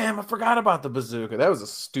 Oh, damn, I forgot about the bazooka. That was a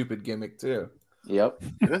stupid gimmick, too. Yep.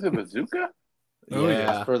 There's a bazooka? Oh,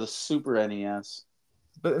 yeah. For the Super NES.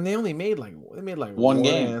 But they only made one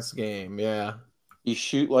game. Game, yeah. You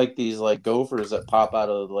shoot like these like gophers that pop out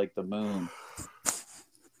of like the moon.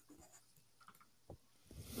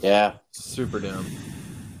 Yeah. Super dumb.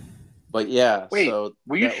 But yeah. Wait, so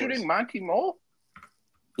were you shooting Monty Mole?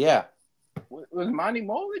 Yeah. Was Monty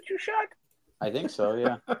Mole that you shot? I think so,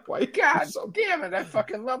 yeah. Why? God damn it, I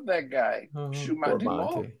fucking love that guy. Shoot Monty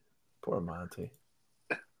Mole. Poor Monty.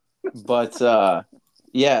 But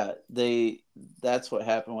yeah, that's what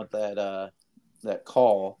happened with that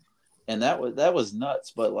call. And that was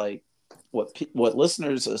nuts, but like what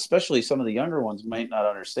listeners, especially some of the younger ones, might not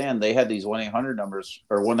understand, they had these 1-800 numbers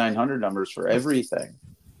or 1-900 numbers for everything.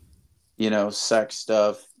 Sex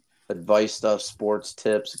stuff, advice stuff, sports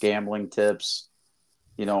tips, gambling tips,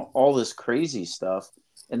 all this crazy stuff.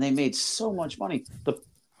 And they made so much money. The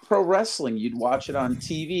pro wrestling, you'd watch it on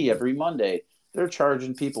TV every Monday. They're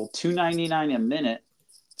charging people $2.99 a minute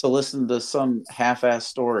to listen to some half-ass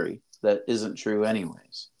story that isn't true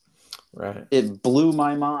anyways. Right. It blew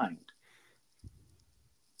my mind.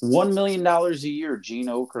 $1 million a year Gene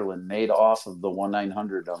Okerlund made off of the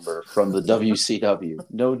 1-900 number from the WCW.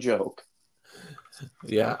 No joke.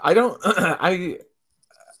 Yeah, I don't.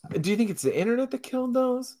 Do you think it's the internet that killed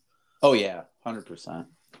those? Oh yeah, 100%.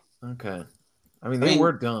 Okay. They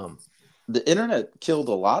were dumb. The internet killed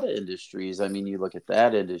a lot of industries. You look at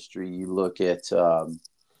that industry. You look at,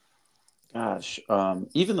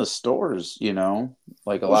 even the stores.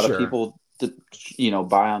 Like a lot of people,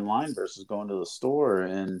 buy online versus going to the store.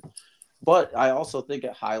 But I also think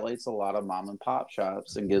it highlights a lot of mom and pop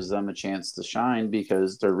shops and gives them a chance to shine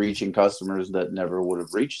because they're reaching customers that never would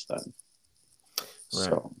have reached them. Right.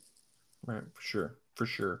 So, right, for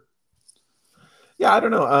sure. Yeah, I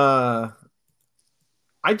don't know.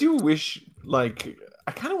 I do wish, like,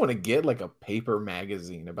 I kind of want to get like a paper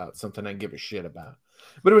magazine about something I give a shit about,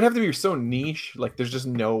 but it would have to be so niche. Like, there's just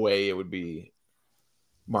no way it would be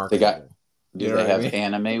marketable. Do they have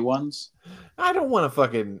anime ones? I don't want to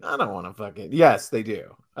fucking. Yes, they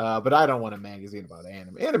do. But I don't want a magazine about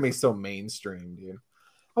anime. Anime's so mainstream, dude.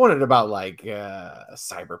 I want it about like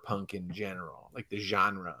cyberpunk in general, like the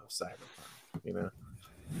genre of cyberpunk.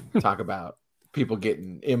 Talk about people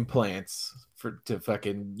getting implants to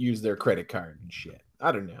fucking use their credit card and shit.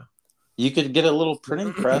 I don't know. You could get a little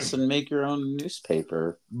printing press and make your own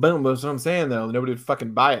newspaper. Boom, that's what I'm saying, though. Nobody would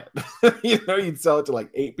fucking buy it. You'd sell it to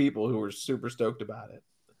like 8 people who were super stoked about it.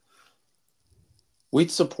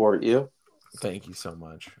 We'd support you. Thank you so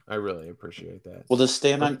much. I really appreciate that. We'll just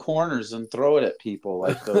stand on corners and throw it at people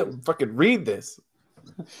like those. Fucking read this.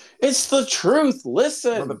 It's the truth.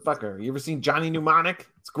 Listen. Motherfucker. You ever seen Johnny Mnemonic?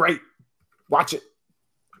 It's great. Watch it.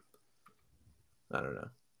 I don't know.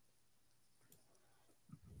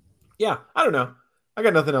 Yeah, I don't know. I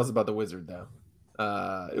got nothing else about the Wizard though.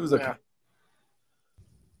 It was okay.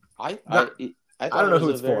 I don't know who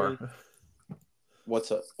it's for. What's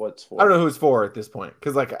for? I don't know who it's for at this point.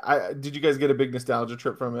 Because did you guys get a big nostalgia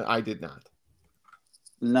trip from it? I did not.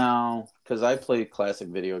 No, because I play classic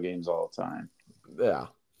video games all the time. Yeah.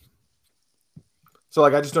 So I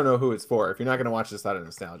just don't know who it's for. If you're not going to watch this out of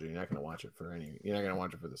nostalgia, you're not going to watch it for you're not going to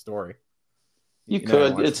watch it for the story. You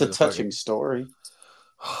could. It's a touching story.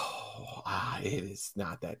 It is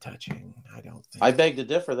not that touching. I don't think. I beg to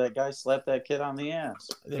differ. That guy slapped that kid on the ass.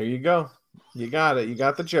 There you go. You got it. You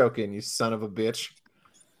got the joke in, you son of a bitch.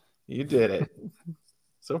 You did it.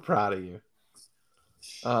 So proud of you.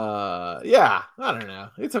 Yeah, I don't know.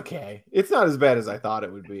 It's okay. It's not as bad as I thought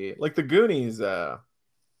it would be. Like the Goonies.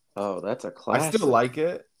 Oh, that's a classic. I still like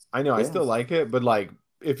it. I know. Yeah. I still like it, but like,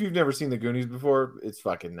 if you've never seen the Goonies before, it's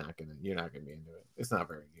fucking you're not gonna be into it. It's not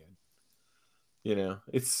very good. You know,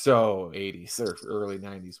 it's so 80s or early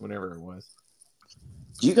 90s, whenever it was.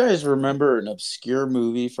 Do you guys remember an obscure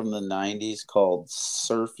movie from the 90s called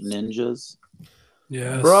Surf Ninjas?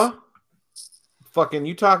 Yes. Bruh. Fucking,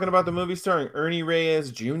 you talking about the movie starring Ernie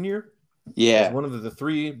Reyes Jr.? Yeah. As one of the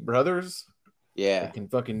three brothers? Yeah. That can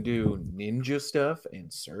fucking do ninja stuff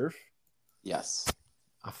and surf? Yes.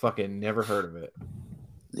 I fucking never heard of it.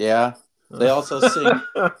 Yeah. They also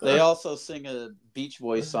sing a Beach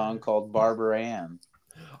Boys song called Barbara Ann.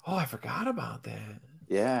 Oh, I forgot about that.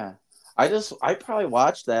 Yeah. I probably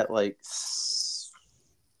watched that like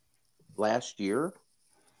last year.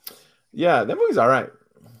 Yeah, that movie's all right.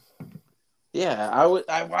 Yeah,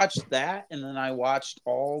 I watched that, and then I watched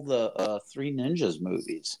all the Three Ninjas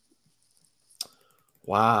movies.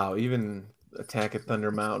 Wow, even Attack at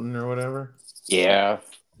Thunder Mountain or whatever? Yeah.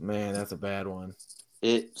 Man, that's a bad one.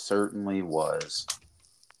 It certainly was.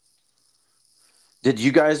 Did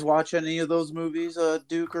you guys watch any of those movies,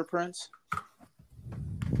 Duke or Prince?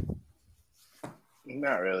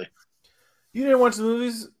 Not really. You didn't watch the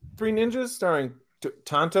movies Three Ninjas starring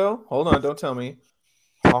Tonto? Hold on, don't tell me.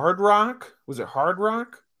 Hard Rock? Was it Hard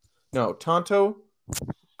Rock? No, Tonto,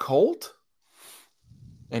 Colt,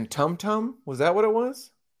 and Tum Tum? Was that what it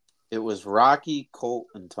was? It was Rocky, Colt,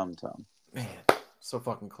 and Tum Tum. Man, so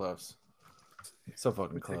fucking close. So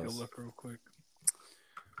fucking close. Take a look real quick.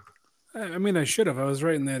 I mean, I should have. I was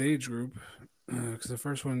right in that age group. Because the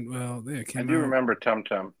first one, well, yeah, came out. I do remember Tum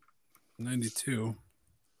Tum. 92.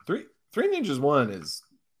 Three Ninjas 1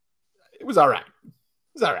 it was all right. It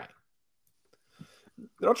was all right.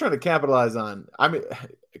 They're all trying to capitalize on. I mean,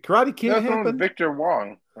 Karate Kid That's happened. Victor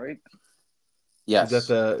Wong, right? Yes. Is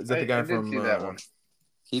that the guy from? See that one.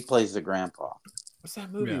 He plays the grandpa. What's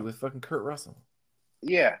that movie with fucking Kurt Russell?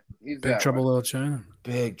 Yeah, he's Big Trouble Little China.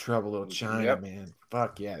 Big Trouble Little China, man.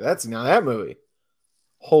 Fuck yeah, now that movie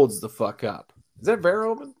holds the fuck up. Is that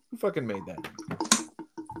Verhoeven? Who fucking made that?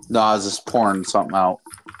 No, I was just pouring something out.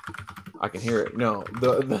 I can hear it. No,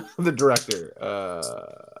 the director.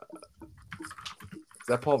 Is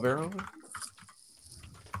that Paul Verhoeven?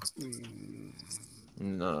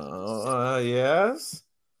 No. Yes.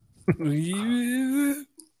 I'm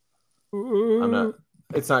not.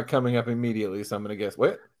 It's not coming up immediately, so I'm gonna guess.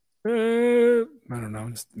 What? I don't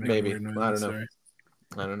know. Maybe. I don't know.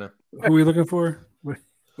 I don't know. Who are we looking for? What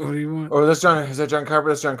do you want? Oh, is that John Carpenter?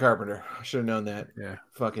 That's John Carpenter. I should have known that. Yeah.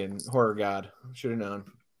 Fucking horror god. Should have known.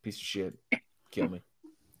 Piece of shit. Kill me.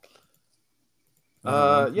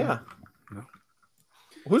 Yeah. No.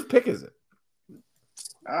 Whose pick is it?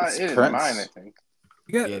 It is mine, I think.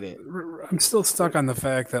 I'm still stuck on the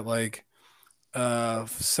fact that like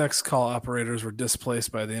sex call operators were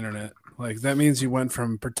displaced by the internet. Like that means you went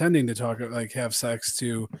from pretending to talk like have sex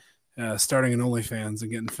to starting an OnlyFans and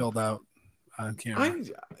getting filled out on camera.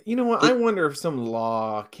 You know what? I wonder if some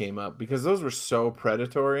law came up because those were so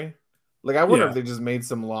predatory. Like I wonder if they just made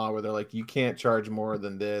some law where they're like, you can't charge more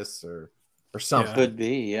than this or something. Could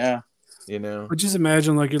be, yeah. You know, but just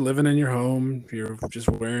imagine like you're living in your home, you're just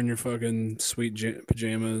wearing your fucking sweet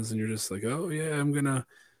pajamas, and you're just like, oh yeah, I'm gonna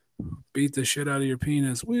beat the shit out of your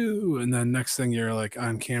penis, woo! And then next thing you're like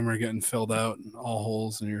on camera getting filled out in all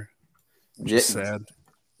holes, and you're just sad.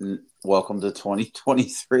 Welcome to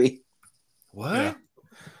 2023. What? Yeah.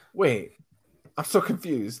 Wait, I'm so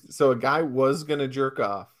confused. So a guy was gonna jerk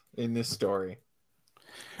off in this story.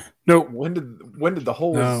 No. When did the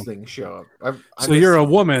whole thing show up? So you're a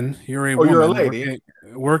woman. You're a woman. You're a lady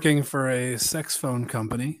working for a sex phone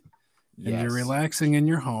company, and you're relaxing in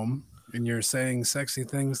your home, and you're saying sexy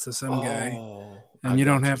things to some guy, and you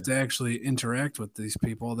don't have to actually interact with these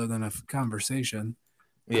people other than a conversation.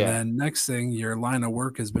 Yeah. And then next thing, your line of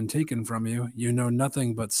work has been taken from you. You know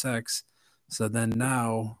nothing but sex. So then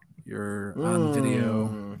now you're on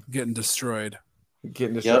video getting destroyed.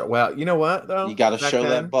 Yep. Well, you know what though? You got to show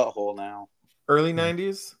that butthole now. Early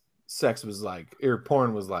 90s, sex was like, or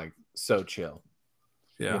porn was like so chill.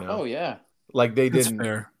 Yeah. You know? Oh yeah. Like they didn't.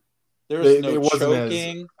 Fair. There was no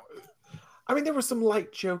choking. I mean, there was some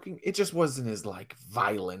light choking. It just wasn't as like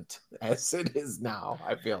violent as it is now.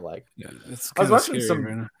 I feel like. Yeah, it's I was watching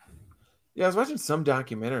I was watching some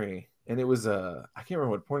documentary, and it was I can't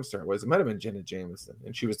remember what porn star it was. It might have been Jenna Jameson,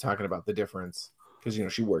 and she was talking about the difference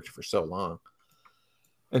because she worked for so long.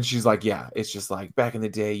 And she's like, yeah, it's just like back in the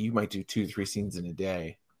day, you might do 2-3 scenes in a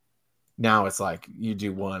day. Now it's like you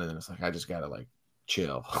do one, and then it's like I just gotta like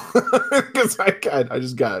chill because I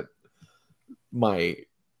just got my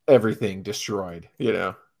everything destroyed.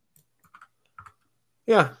 Yeah,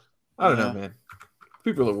 I don't know, man.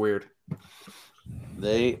 People are weird.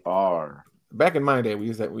 They are. Back in my day, we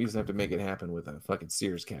used to have to make it happen with a fucking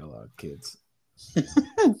Sears catalog, kids.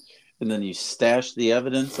 And then you stash the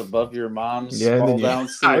evidence above your mom's fall down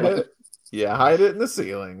ceiling. Yeah, hide it in the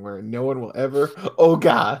ceiling where no one will ever. Oh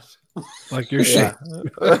gosh, like your shit.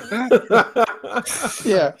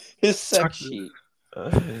 Yeah, his sex sheet.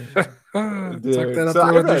 Dude, so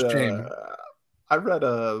I read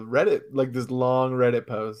a Reddit, like this long Reddit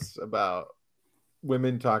post about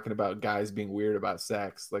women talking about guys being weird about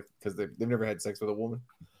sex, like because they've never had sex with a woman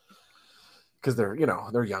because they're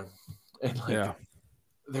young and like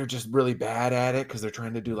they're just really bad at it because they're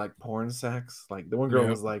trying to do like porn sex. Like the one girl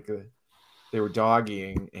was like they were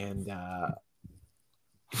doggying and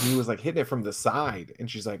he was like hitting it from the side and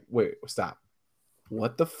she's like, wait, stop,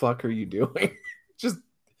 what the fuck are you doing? Just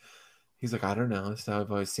he's like, I don't know, that's how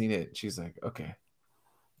I've always seen it. She's like, okay,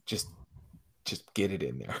 just get it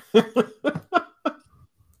in there.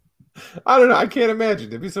 I don't know, I can't imagine,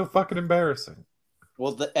 it'd be so fucking embarrassing.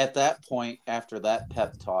 Well, at that point, after that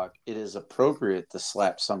pep talk, it is appropriate to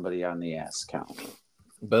slap somebody on the ass count.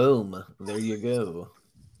 Boom, there you go.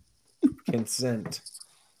 Consent.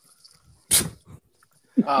 So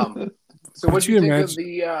what do you think of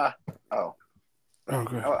the I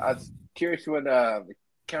was curious what the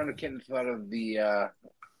Counter Kittens thought of the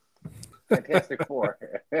Fantastic Four.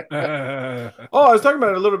 I was talking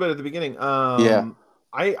about it a little bit at the beginning.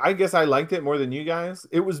 I guess I liked it more than you guys.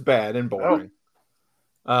 It was bad and boring.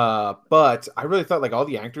 But I really thought like all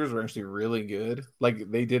the actors were actually really good.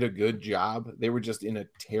 Like they did a good job. They were just in a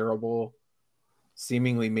terrible,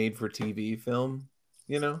 seemingly made for TV film,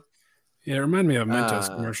 you know? Yeah, it reminded me of a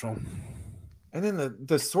Mentos commercial. And then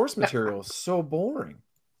the source material is so boring.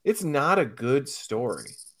 It's not a good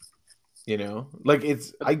story. You know? Like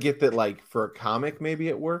I get that like for a comic maybe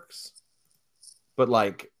it works. But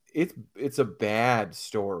like it's a bad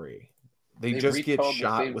story. They just get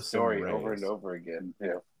shot with some rays over and over again.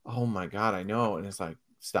 Yeah. Oh my god, I know. And it's like,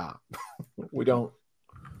 stop. we don't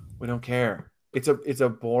care. It's a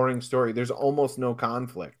boring story. There's almost no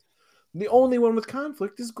conflict. The only one with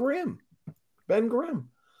conflict is Ben Grimm.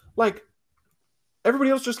 Like everybody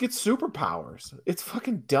else just gets superpowers. It's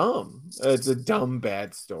fucking dumb. It's a dumb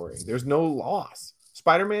bad story. There's no loss.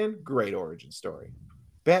 Spider-Man, great origin story.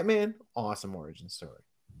 Batman, awesome origin story.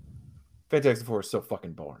 Fantastic Four is so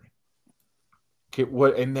fucking boring.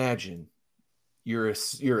 Imagine you're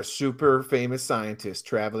a super famous scientist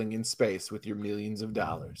traveling in space with your millions of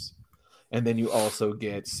dollars, and then you also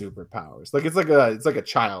get superpowers. Like it's like a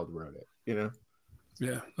child wrote it, you know?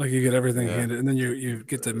 Yeah, like you get everything handed, and then you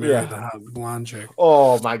get to marry the hot blonde chick.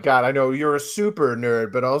 Oh my god, I know you're a super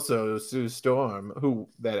nerd, but also Sue Storm, who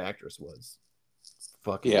that actress was,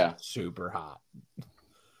 fucking super hot.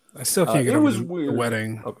 I still can't get over the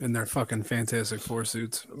wedding in their fucking Fantastic Four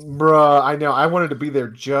suits. Bruh, I know. I wanted to be there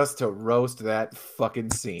just to roast that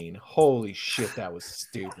fucking scene. Holy shit, that was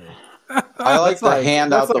stupid. I like the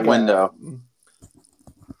hand out the window.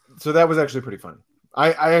 So that was actually pretty funny.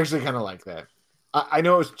 I actually kind of like that. I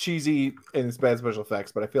know it was cheesy and it's bad special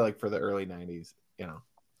effects, but I feel like for the early 90s, you know.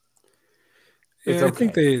 Yeah, I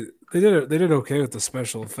think they did okay with the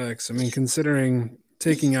special effects. I mean, considering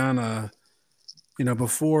taking on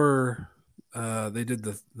before they did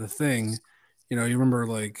the thing, you remember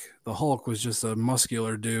like the Hulk was just a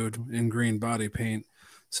muscular dude in green body paint.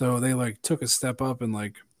 So they like took a step up and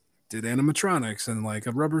like did animatronics and like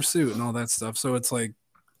a rubber suit and all that stuff. So it's like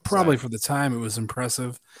probably for the time it was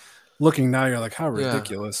impressive. Looking now, you're like, how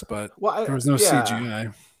ridiculous, but there was no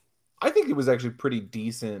CGI. I think it was actually pretty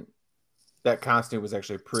decent. That costume was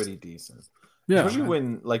actually pretty decent. Yeah. Especially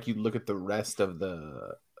when like you look at the rest of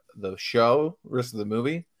the rest of the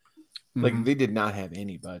movie, like they did not have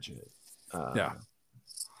any budget. Yeah.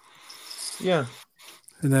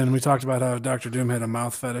 And then we talked about how Dr. Doom had a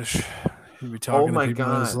mouth fetish. He'd be talking to people.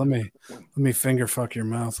 God. Let me finger fuck your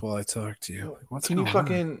mouth while I talk to you. What's going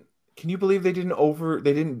on? Can you believe they didn't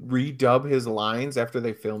redub his lines after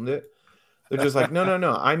they filmed it? They're just like, no.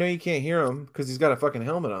 I know you can't hear him because he's got a fucking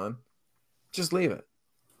helmet on. Just leave it.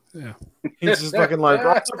 Yeah. He's just fucking like,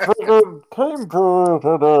 I fucking came to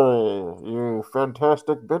today, you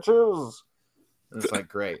fantastic bitches. And it's like,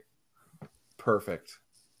 great. Perfect.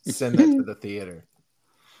 Send that to the theater.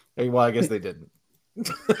 Hey, well, I guess they didn't.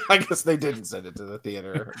 I guess they didn't send it to the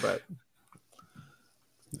theater, but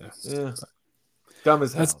yeah. Dumb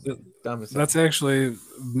as hell. That's actually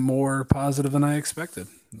more positive than I expected.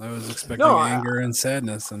 I was expecting anger and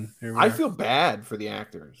sadness, and here we are. I feel bad for the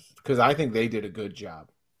actors because I think they did a good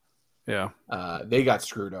job. Yeah. They got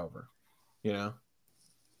screwed over, you know?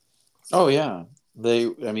 Oh, yeah. They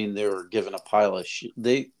were given a pile of shit,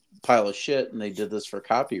 and they did this for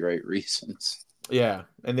copyright reasons. Yeah,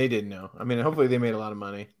 and they didn't know. I mean, hopefully they made a lot of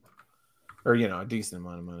money. Or, a decent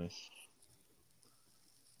amount of money.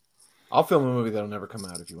 I'll film a movie that'll never come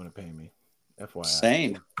out if you want to pay me. FYI.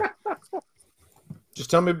 Same. Just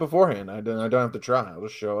tell me beforehand. I don't have to try. I'll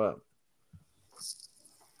just show up.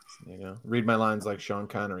 Read my lines like Sean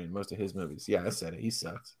Connery in most of his movies. Yeah, I said it. He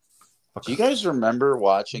sucks. Do you guys remember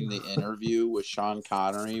watching the interview with Sean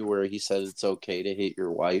Connery where he said it's okay to hate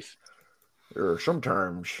your wife?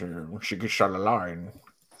 Sometimes when she gets out of line,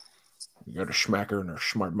 you got to smack her in her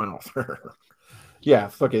smart mouth. Yeah,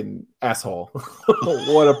 fucking asshole.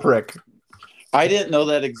 What a prick. I didn't know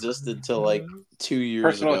that existed until like 2 years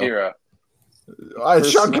Personal ago. Hero.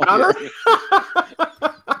 Sean Connery?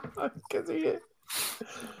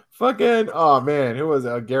 Fucking, oh man, who was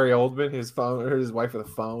it? Gary Oldman, his wife with a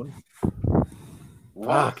phone.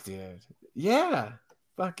 What? Fuck, dude. Yeah.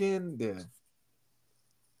 Fucking, dude.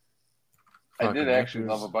 I did actually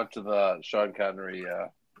love a bunch of the Sean Connery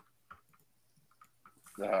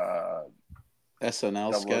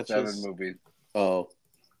SNL sketches movies. Oh,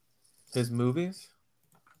 his movies?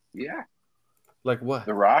 Yeah. Like what?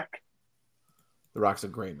 The Rock. The Rock's a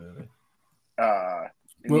great movie.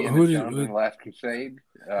 Indiana Jones and the Last Crusade.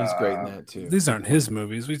 He's great in that too. These aren't his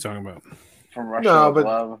movies. What are you talking about? From Russia with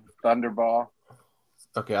Love, Thunderball.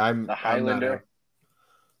 Okay, The Highlander.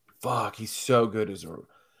 Fuck, he's so good as a.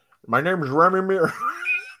 My name is Remy Mir.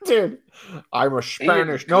 Dude, I'm a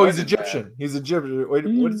Spanish. No, he's Egyptian. He's Egyptian. Wait,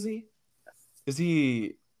 what is he? Is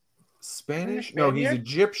he Spanish? No, he's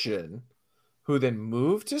Egyptian who then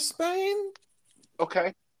moved to Spain?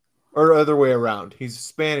 Okay. Or other way around. He's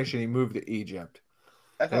Spanish and he moved to Egypt.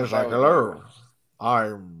 And it's like, hello,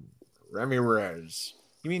 I'm Ramirez.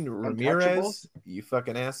 You mean Ramirez? You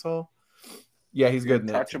fucking asshole? Yeah, he's good in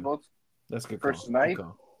that. Untouchables. That's good. First Night.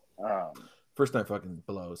 First Night fucking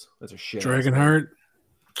blows. That's a shit. Dragonheart.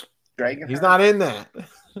 He's not in that.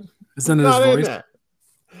 Isn't it his voice? That.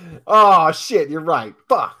 Oh shit, you're right.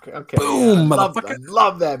 Fuck. Okay. Boom, I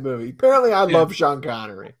love that movie. Apparently, I love Sean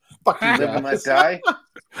Connery. Fuck you guys. Live and Let Die.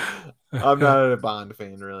 I'm not a Bond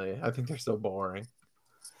fan, really. I think they're so boring.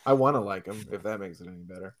 I want to like them, if that makes it any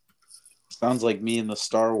better. Sounds like me in the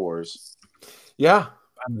Star Wars. Yeah,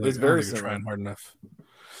 it's very similar. Trying hard enough.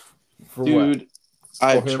 For dude, what?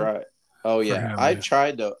 I've tried. Oh yeah, I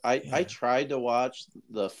tried to. I tried to watch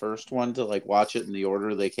the first one to like watch it in the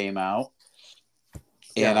order they came out,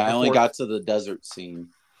 and I only got to the desert scene.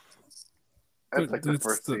 That's like the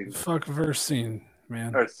first scene. First scene,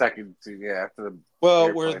 man. Or second scene, yeah. After the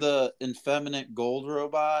where the effeminate gold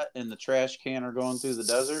robot and the trash can are going through the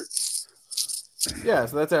desert. Yeah,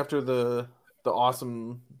 so that's after the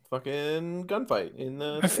awesome fucking gunfight in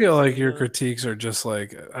the. I feel like your critiques are just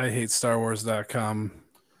like I hate StarWars.com.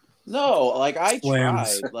 No, like I tried.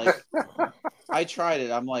 Like I tried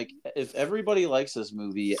it. I'm like, if everybody likes this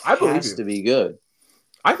movie, it has to be good.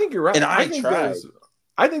 I think you're right. And I tried.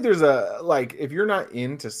 I think there's a like if you're not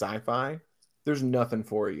into sci-fi, there's nothing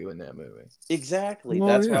for you in that movie. Exactly. Well,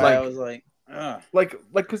 that's why I was like, ugh. like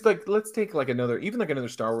because like let's take like another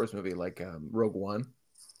Star Wars movie like Rogue One.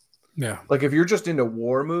 Yeah. Like if you're just into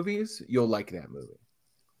war movies, you'll like that movie.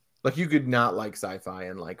 Like you could not like sci-fi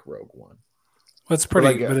and like Rogue One. Well, it's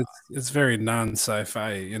pretty, but it's very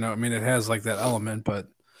non-sci-fi. You know, I mean, it has like that element, but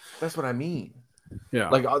that's what I mean. Yeah.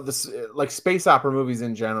 Like like space opera movies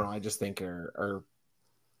in general, I just think are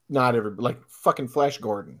not like fucking Flash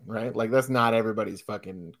Gordon, right? Like that's not everybody's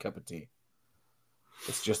fucking cup of tea.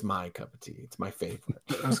 It's just my cup of tea. It's my favorite.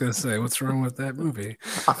 I was gonna say, what's wrong with that movie?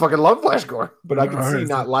 I fucking love Flash Gordon, but I can see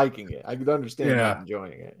not liking it. I can understand not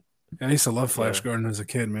enjoying it. I used to love Flash Gordon as a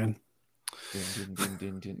kid, man.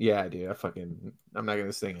 Yeah, dude. I'm not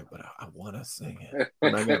gonna sing it, but I want to sing it.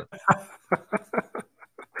 I'm not gonna.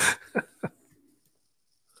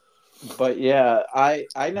 But yeah, I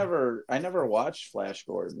never watched Flash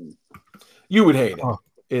Gordon. You would hate it.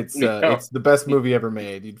 It's the best movie ever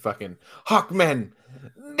made. You'd fucking Hawkman.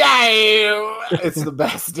 No, it's the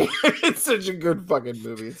best. It's such a good fucking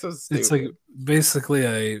movie. It's so stupid. It's like basically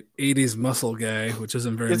a 80s muscle guy, which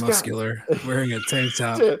isn't very muscular, wearing a tank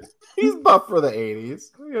top. He's buff for the 80s,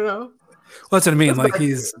 you know. Well, that's what I mean. Like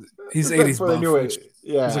he's 80s buff.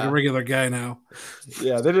 Yeah, he's like a regular guy now.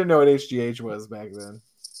 Yeah, they didn't know what HGH was back then.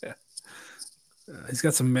 Yeah, he's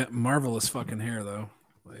got some marvelous fucking hair though.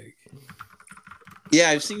 Like, yeah,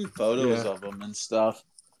 I've seen photos of him and stuff.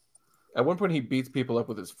 At one point, he beats people up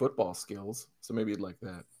with his football skills, so maybe you'd like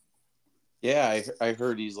that. Yeah, I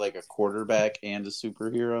heard he's like a quarterback and a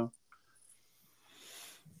superhero.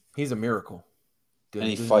 He's a miracle. And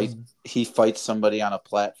he fights somebody on a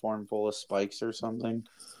platform full of spikes or something.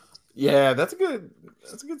 Yeah, that's a good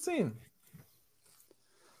scene.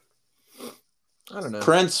 I don't know.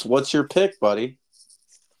 Prince, what's your pick, buddy?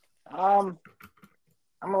 I'm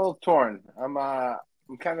a little torn. I'm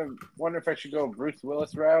I'm kind of wondering if I should go Bruce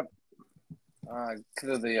Willis route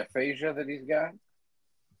because of the aphasia that he's got.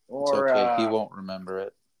 Or it's okay. He won't remember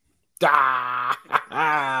it.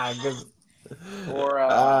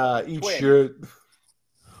 Or eat shit.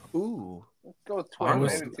 Ooh. Let's go with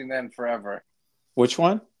Twins. I haven't seen that in forever. Which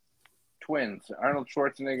one? Twins. Arnold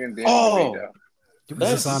Schwarzenegger and Danny DeVito. Is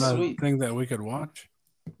this on a thing that we could watch?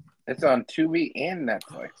 It's on Tubi and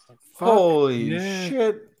Netflix. Holy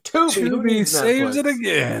shit. Tubi saves it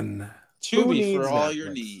again. Tubi for all your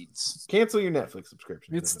needs. Cancel your Netflix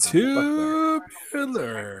subscription. It's tubular.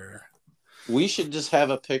 We should just have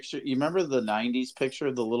a picture. You remember the 90s picture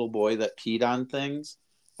of the little boy that peed on things?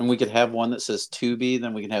 And we could have one that says Tubi,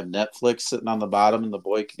 then we can have Netflix sitting on the bottom and the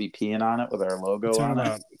boy could be peeing on it with our logo on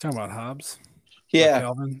it. Talking about Hobbs? Yeah.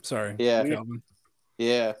 Calvin? Sorry. Yeah. Calvin.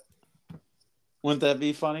 Yeah. Wouldn't that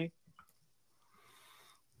be funny?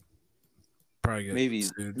 Probably get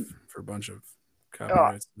sued for a bunch of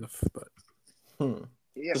copyright stuff, but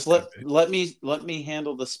just let me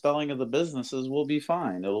handle the spelling of the businesses. We'll be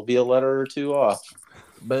fine. It'll be a letter or two off.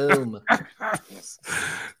 Boom.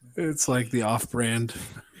 It's like the off-brand.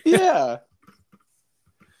 Yeah.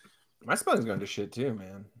 My spelling's going to shit too,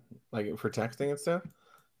 man. Like for texting and stuff.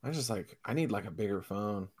 I need like a bigger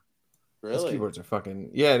phone. Really? Those keyboards are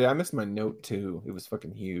fucking... Yeah, I missed my Note 2. It was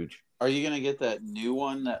fucking huge. Are you going to get that new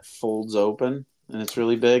one that folds open and it's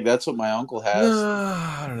really big? That's what my uncle has.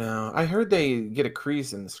 I don't know. I heard they get a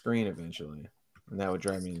crease in the screen eventually, and that would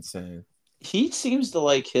drive me insane. He seems to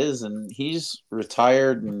like his, and he's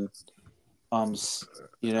retired and,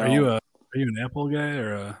 you know... Are you an Apple guy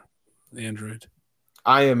or a Android?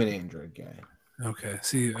 I am an Android guy. Okay.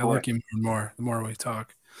 See, I like you more the more we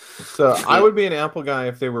talk. So I would be an Apple guy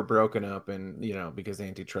if they were broken up and, because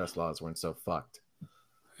antitrust laws weren't so fucked.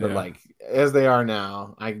 But like as they are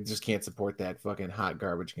now, I just can't support that fucking hot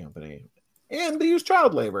garbage company. And they use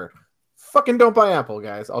child labor. Fucking don't buy Apple,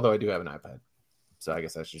 guys. Although I do have an iPad. So I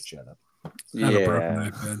guess I should shut up. Yeah. I have a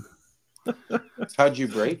broken iPad. How'd you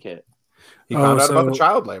break it? He found out about the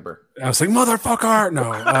child labor. I was like, motherfucker.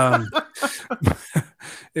 No.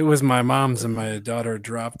 It was my mom's, and my daughter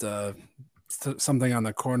dropped something on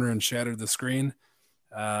the corner and shattered the screen.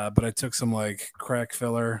 But I took some like crack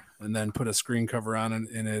filler and then put a screen cover on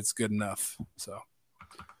it, and it's good enough. So,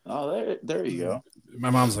 there you go.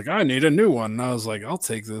 My mom's like, I need a new one. And I was like, I'll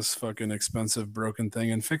take this fucking expensive broken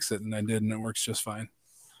thing and fix it, and I did, and it works just fine.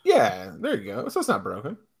 Yeah, there you go. So it's not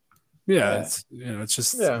broken. Yeah. It's it's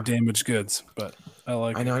just damaged goods, but I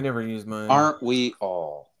like. I know. I never use mine. Aren't we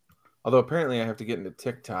all? Although apparently I have to get into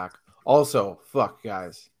TikTok. Also, fuck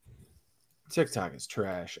guys. TikTok is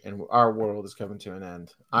trash, and our world is coming to an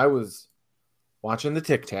end. I was watching the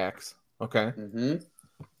TikToks, okay? Mm-hmm.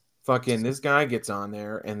 Fucking this guy gets on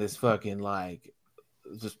there, and this fucking like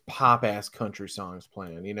just pop ass country songs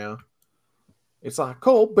playing. It's like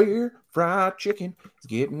cold beer, fried chicken,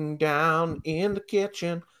 getting down in the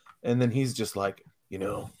kitchen, and then he's just like,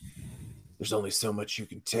 there's only so much you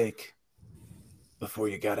can take before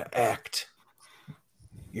you gotta act.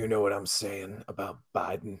 You know what I'm saying about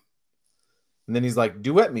Biden. And then he's like,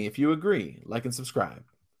 duet me if you agree, like and subscribe.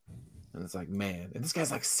 And it's like, man. And this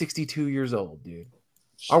guy's like 62 years old, dude.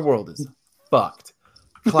 Our world is fucked.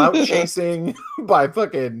 Clout chasing by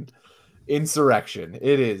fucking insurrection.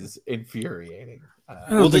 It is infuriating.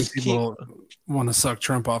 I don't think people want to suck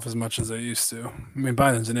Trump off as much as they used to. I mean,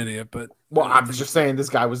 Biden's an idiot, but... Well, I'm just saying this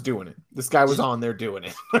guy was doing it. This guy was on there doing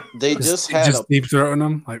it. They just had deep throating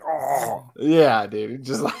him. Like, oh. Yeah, dude.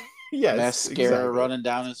 Just like... Yes, mascara running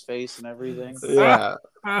down his face and everything. Yeah.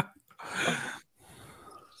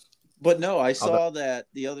 But no, I saw that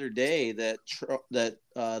the other day that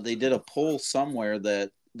they did a poll somewhere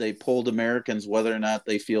that they polled Americans whether or not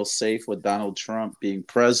they feel safe with Donald Trump being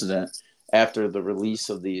president after the release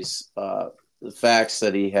of these the facts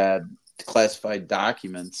that he had classified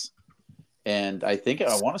documents. And I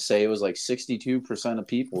want to say it was like 62% of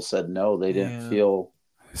people said no, they didn't feel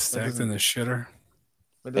stacked in the shitter.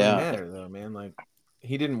 It doesn't matter though, man. Like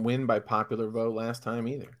he didn't win by popular vote last time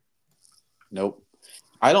either. Nope.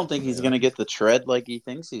 I don't think he's going to get the tread like he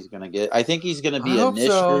thinks he's going to get. I think he's going to be a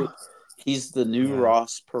niche group. He's the new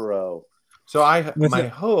Ross Perot. So my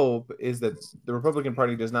hope is that the Republican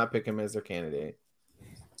Party does not pick him as their candidate,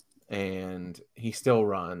 and he still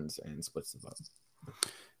runs and splits the vote.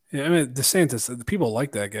 Yeah, I mean DeSantis. The people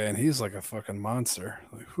like that guy, and he's like a fucking monster.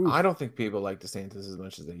 Like, I don't think people like DeSantis as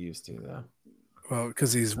much as they used to, though. Well,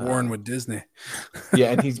 because he's warring with Disney.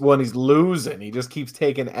 Yeah, and he's losing. He just keeps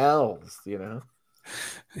taking L's,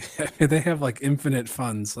 They have like infinite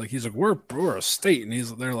funds. Like he's like, we're a state, and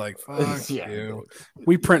they're like, fuck you.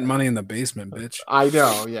 We print money in the basement, bitch. I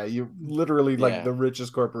know. Yeah, you literally like the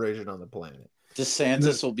richest corporation on the planet.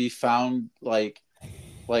 DeSantis will be found like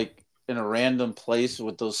in a random place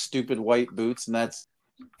with those stupid white boots, and that's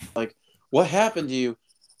like, what happened to you?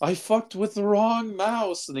 I fucked with the wrong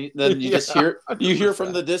mouse, and then you just hear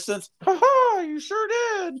from the distance, ha ha, you sure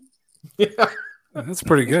did. Yeah. That's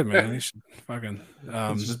pretty good, man. He should fucking.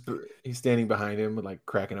 He's standing behind him with like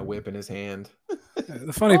cracking a whip in his hand.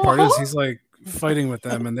 The funny part is he's like fighting with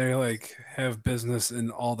them, and they like have business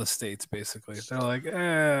in all the states. Basically, they're like,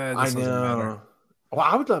 I know. Well,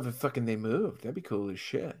 I would love if fucking they moved. That'd be cool as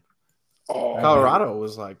shit. Colorado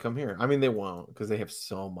was like, come here. I mean, they won't because they have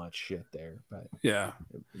so much shit there. But yeah,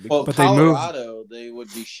 well, but Colorado, they would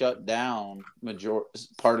be shut down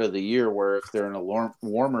part of the year. Where if they're in a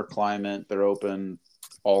warmer climate, they're open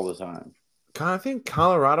all the time. I think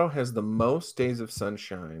Colorado has the most days of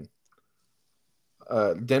sunshine.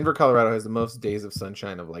 Denver, Colorado has the most days of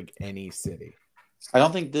sunshine of like any city. I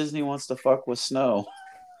don't think Disney wants to fuck with snow.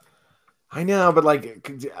 I know, but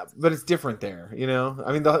it's different there, you know.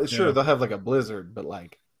 I mean, they'll have like a blizzard, but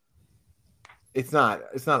like, it's not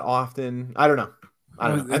often. I don't know.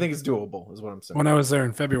 I think it's doable, is what I'm saying. When I was there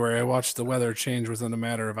in February, I watched the weather change within a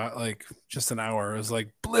matter of like just an hour. It was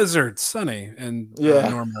like blizzard, sunny, and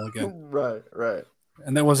normal again. Right.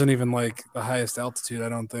 And that wasn't even like the highest altitude, I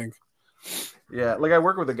don't think. Yeah, like I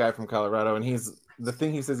work with a guy from Colorado, and the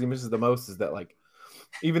thing he says he misses the most is that like,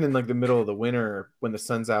 even in like the middle of the winter when the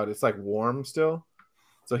sun's out, it's like warm still.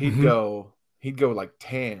 So he'd go like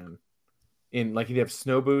tan in like he'd have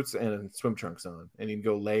snow boots and swim trunks on, and he'd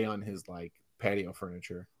go lay on his like patio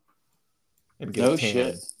furniture and get tan.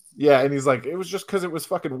 Shit. Yeah, and he's like, it was just because it was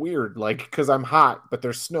fucking weird, like because I'm hot, but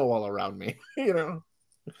there's snow all around me, you know.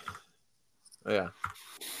 Yeah.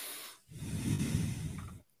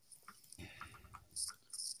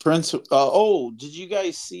 Prince. Did you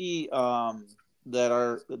guys see that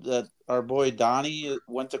our boy Donnie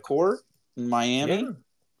went to court in Miami?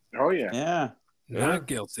 Yeah. Oh yeah. Not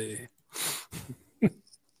guilty.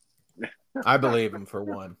 I believe him for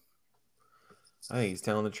one. I think he's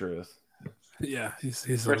telling the truth. Yeah, he's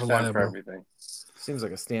first time for everything. Seems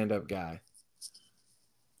like a stand-up guy.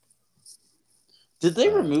 Did they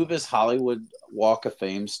remove his Hollywood Walk of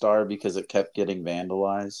Fame star because it kept getting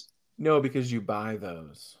vandalized? No, because you buy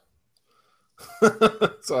those.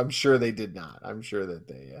 So I'm sure they did not. I'm sure that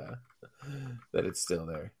they that it's still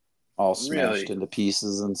there. All smashed into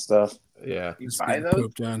pieces and stuff. Yeah. You buy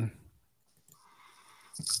those?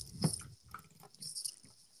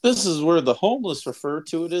 This is where the homeless refer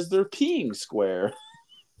to it as their peeing square.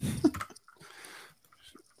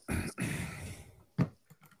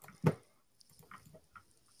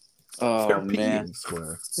 Oh, man.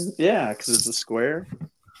 Square. Yeah, because it's a square.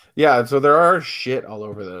 Yeah, so there are shit all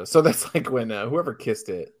over those. So that's like when whoever kissed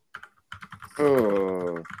it.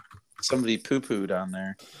 Oh, somebody poo-pooed on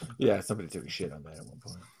there. Yeah, somebody took a shit on that at one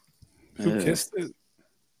point. Who kissed it?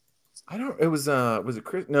 I don't. It was it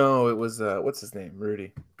Chris? No, it was what's his name?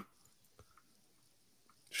 Rudy.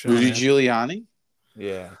 Rudy Giuliani.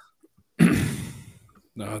 Yeah.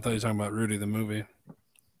 No, I thought you were talking about Rudy the movie.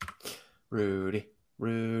 Rudy.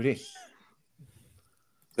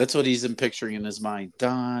 That's what he's picturing in his mind.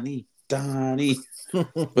 Donnie. But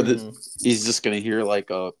he's just gonna hear like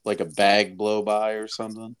a bag blow by or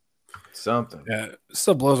something. Yeah, it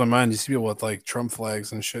still blows my mind. You see people with like Trump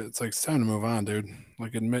flags and shit. It's like it's time to move on, dude.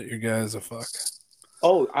 Like admit your guy's a fuck.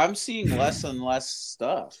 Oh, I'm seeing less and less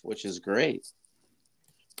stuff, which is great.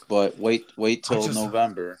 But wait till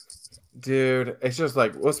November. Dude, it's just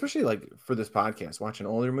like, well, especially like for this podcast, watching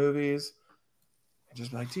older movies.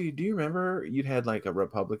 Just like, dude, do you remember you'd had like a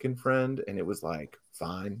Republican friend and it was like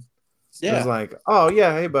fine? Yeah. It was like, oh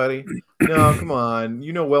yeah, hey buddy. No, come on.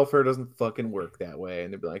 You know welfare doesn't fucking work that way.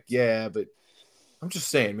 And they'd be like, yeah, but I'm just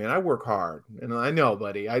saying, man, I work hard. And I know,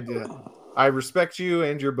 buddy, I respect you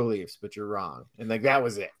and your beliefs, but you're wrong. And like that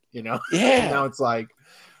was it, you know? Yeah. Now it's like,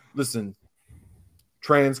 listen,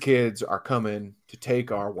 trans kids are coming to take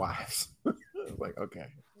our wives. Like, okay.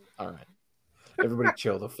 All right. Everybody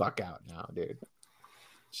chill the fuck out now, dude.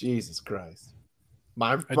 Jesus Christ.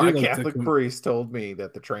 My Catholic priest told me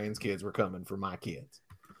that the trans kids were coming for my kids.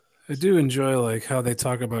 I do enjoy like how they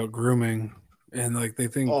talk about grooming and like they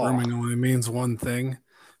think grooming only means one thing,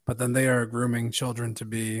 but then they are grooming children to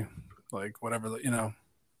be like whatever, you know,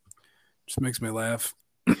 just makes me laugh.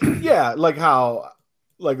 Yeah, like how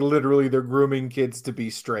like literally they're grooming kids to be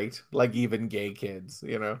straight, like even gay kids,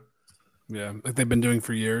 you know? Yeah, like they've been doing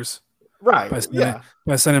for years. Right.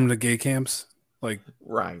 By sending them to gay camps. Like,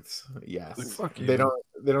 right? Yes. Like, fuck you. They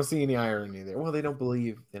don't see any irony there. Well, they don't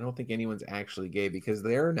think anyone's actually gay because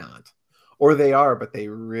they're not, or they are, but they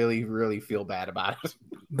really, really feel bad about it.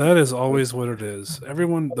 That is always what it is.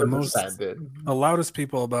 Everyone, the loudest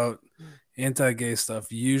people about anti-gay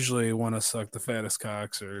stuff usually want to suck the fattest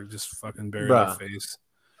cocks or just fucking bury their face.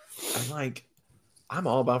 I'm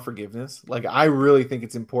all about forgiveness. Like, I really think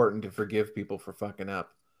it's important to forgive people for fucking up.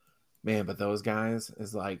 Man, but those guys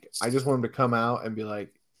is like, I just want them to come out and be like,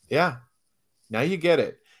 yeah, now you get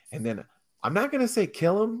it. And then I'm not going to say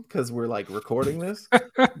kill them because we're like recording this,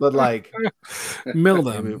 but like mill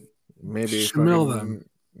them. Maybe mill them.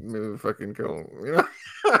 Maybe fucking kill them. You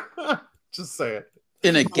know? Just say it.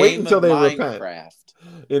 In a game until of they Minecraft. Repent.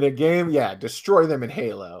 In a game, yeah, destroy them in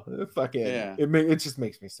Halo. Fucking, yeah. It just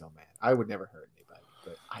makes me so mad. I would never hurt anybody,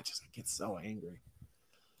 but I get so angry.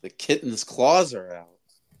 The kitten's claws are out.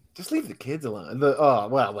 Just leave the kids alone.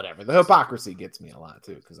 Whatever. The hypocrisy gets me a lot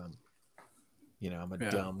too, because I'm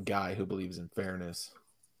a dumb guy who believes in fairness.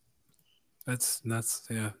 That's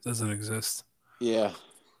doesn't exist. Yeah.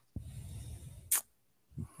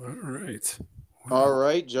 All right. All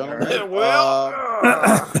right, gentlemen.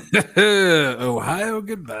 Ohio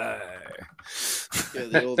goodbye. Yeah,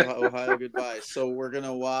 the old Ohio goodbye. So we're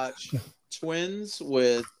gonna watch Twins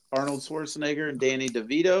with Arnold Schwarzenegger and Danny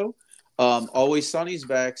DeVito. Always Sunny's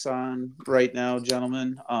back's on right now,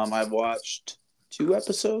 gentlemen. I've watched 2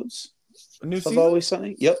 episodes of Always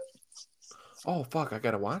Sunny. Yep. Oh fuck! I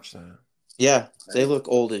gotta watch that. Yeah, they look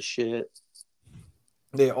old as shit.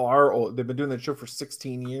 They are old. They've been doing that show for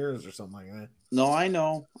 16 years or something like that. No, I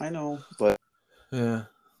know, but yeah,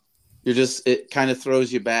 it kind of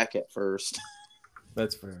throws you back at first.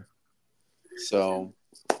 That's fair. So,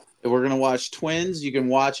 if we're gonna watch Twins, you can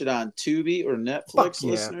watch it on Tubi or Netflix.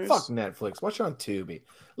 Listeners, fuck Netflix. Watch it on Tubi.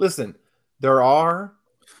 Listen, there are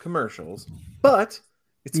commercials, but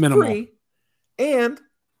it's minimal. Free, and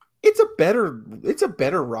it's a better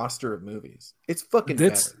roster of movies. It's fucking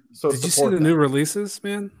better. So did you see the new releases,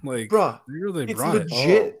 man? Like, bruh, they it's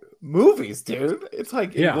legit movies, dude. It's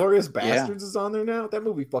like Inglourious Bastards is on there now. That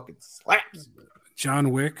movie fucking slaps.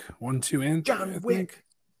 John Wick 1, 2, and 3, John Wick.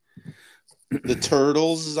 The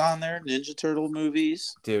Turtles is on there. Ninja Turtle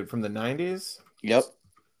movies, dude, from the 90s. Yep.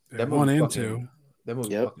 That movie 1 and 2. That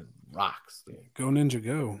movie fucking rocks, dude. Go Ninja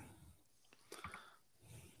Go.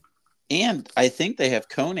 And I think they have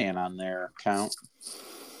Conan on their account.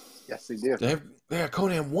 Yes, they do. They have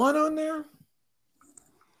Conan 1 on there?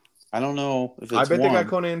 I don't know if it's I bet 1. they got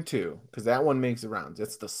Conan 2, because that one makes the rounds.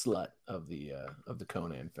 It's the slut of the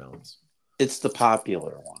Conan films. It's the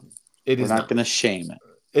popular one. We're not going to shame it.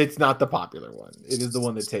 It's not the popular one. It is the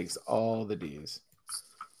one that takes all the D's.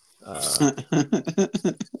 Yeah,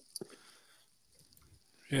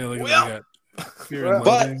 look at that. Fear and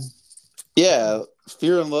Loathing. Yeah,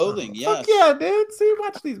 Fear and Loathing. Yes. Fuck yeah, dude. See,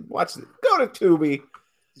 watch this. Go to Tubi.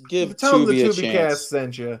 Tell them the Tubi Cast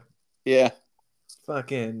sent you. Yeah.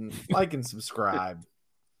 Fucking like and subscribe.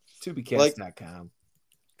 TubiCast.com.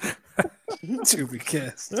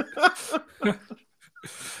 TubiCast.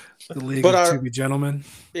 The League of Tubi Gentlemen.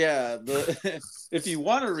 Yeah. If you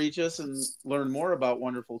want to reach us and learn more about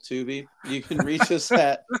wonderful Tubi, you can reach us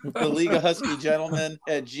at the League of Husky Gentlemen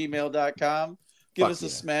at gmail.com. Give us a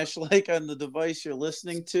smash like on the device you're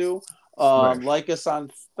listening to. Like us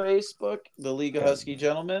on Facebook, the League of Husky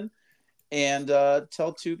Gentlemen, and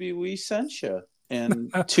tell Tubi we sent you.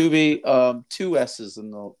 And Tubi, 2 S's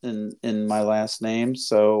in my last name,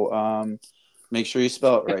 so make sure you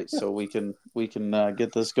spell it right so we can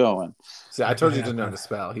get this going. See, I told you to know how to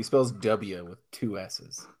spell. He spells W with 2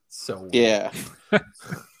 S's. So weird. Yeah.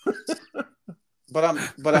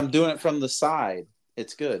 But I'm doing it from the side.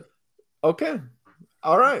 It's good. Okay.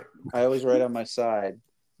 All right. I always write on my side.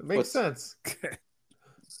 It makes sense.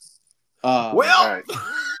 Well.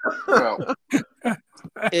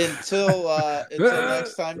 Until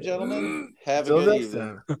next time, gentlemen. Have a good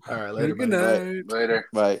evening. All right. Later. Good night. Later.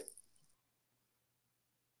 Bye.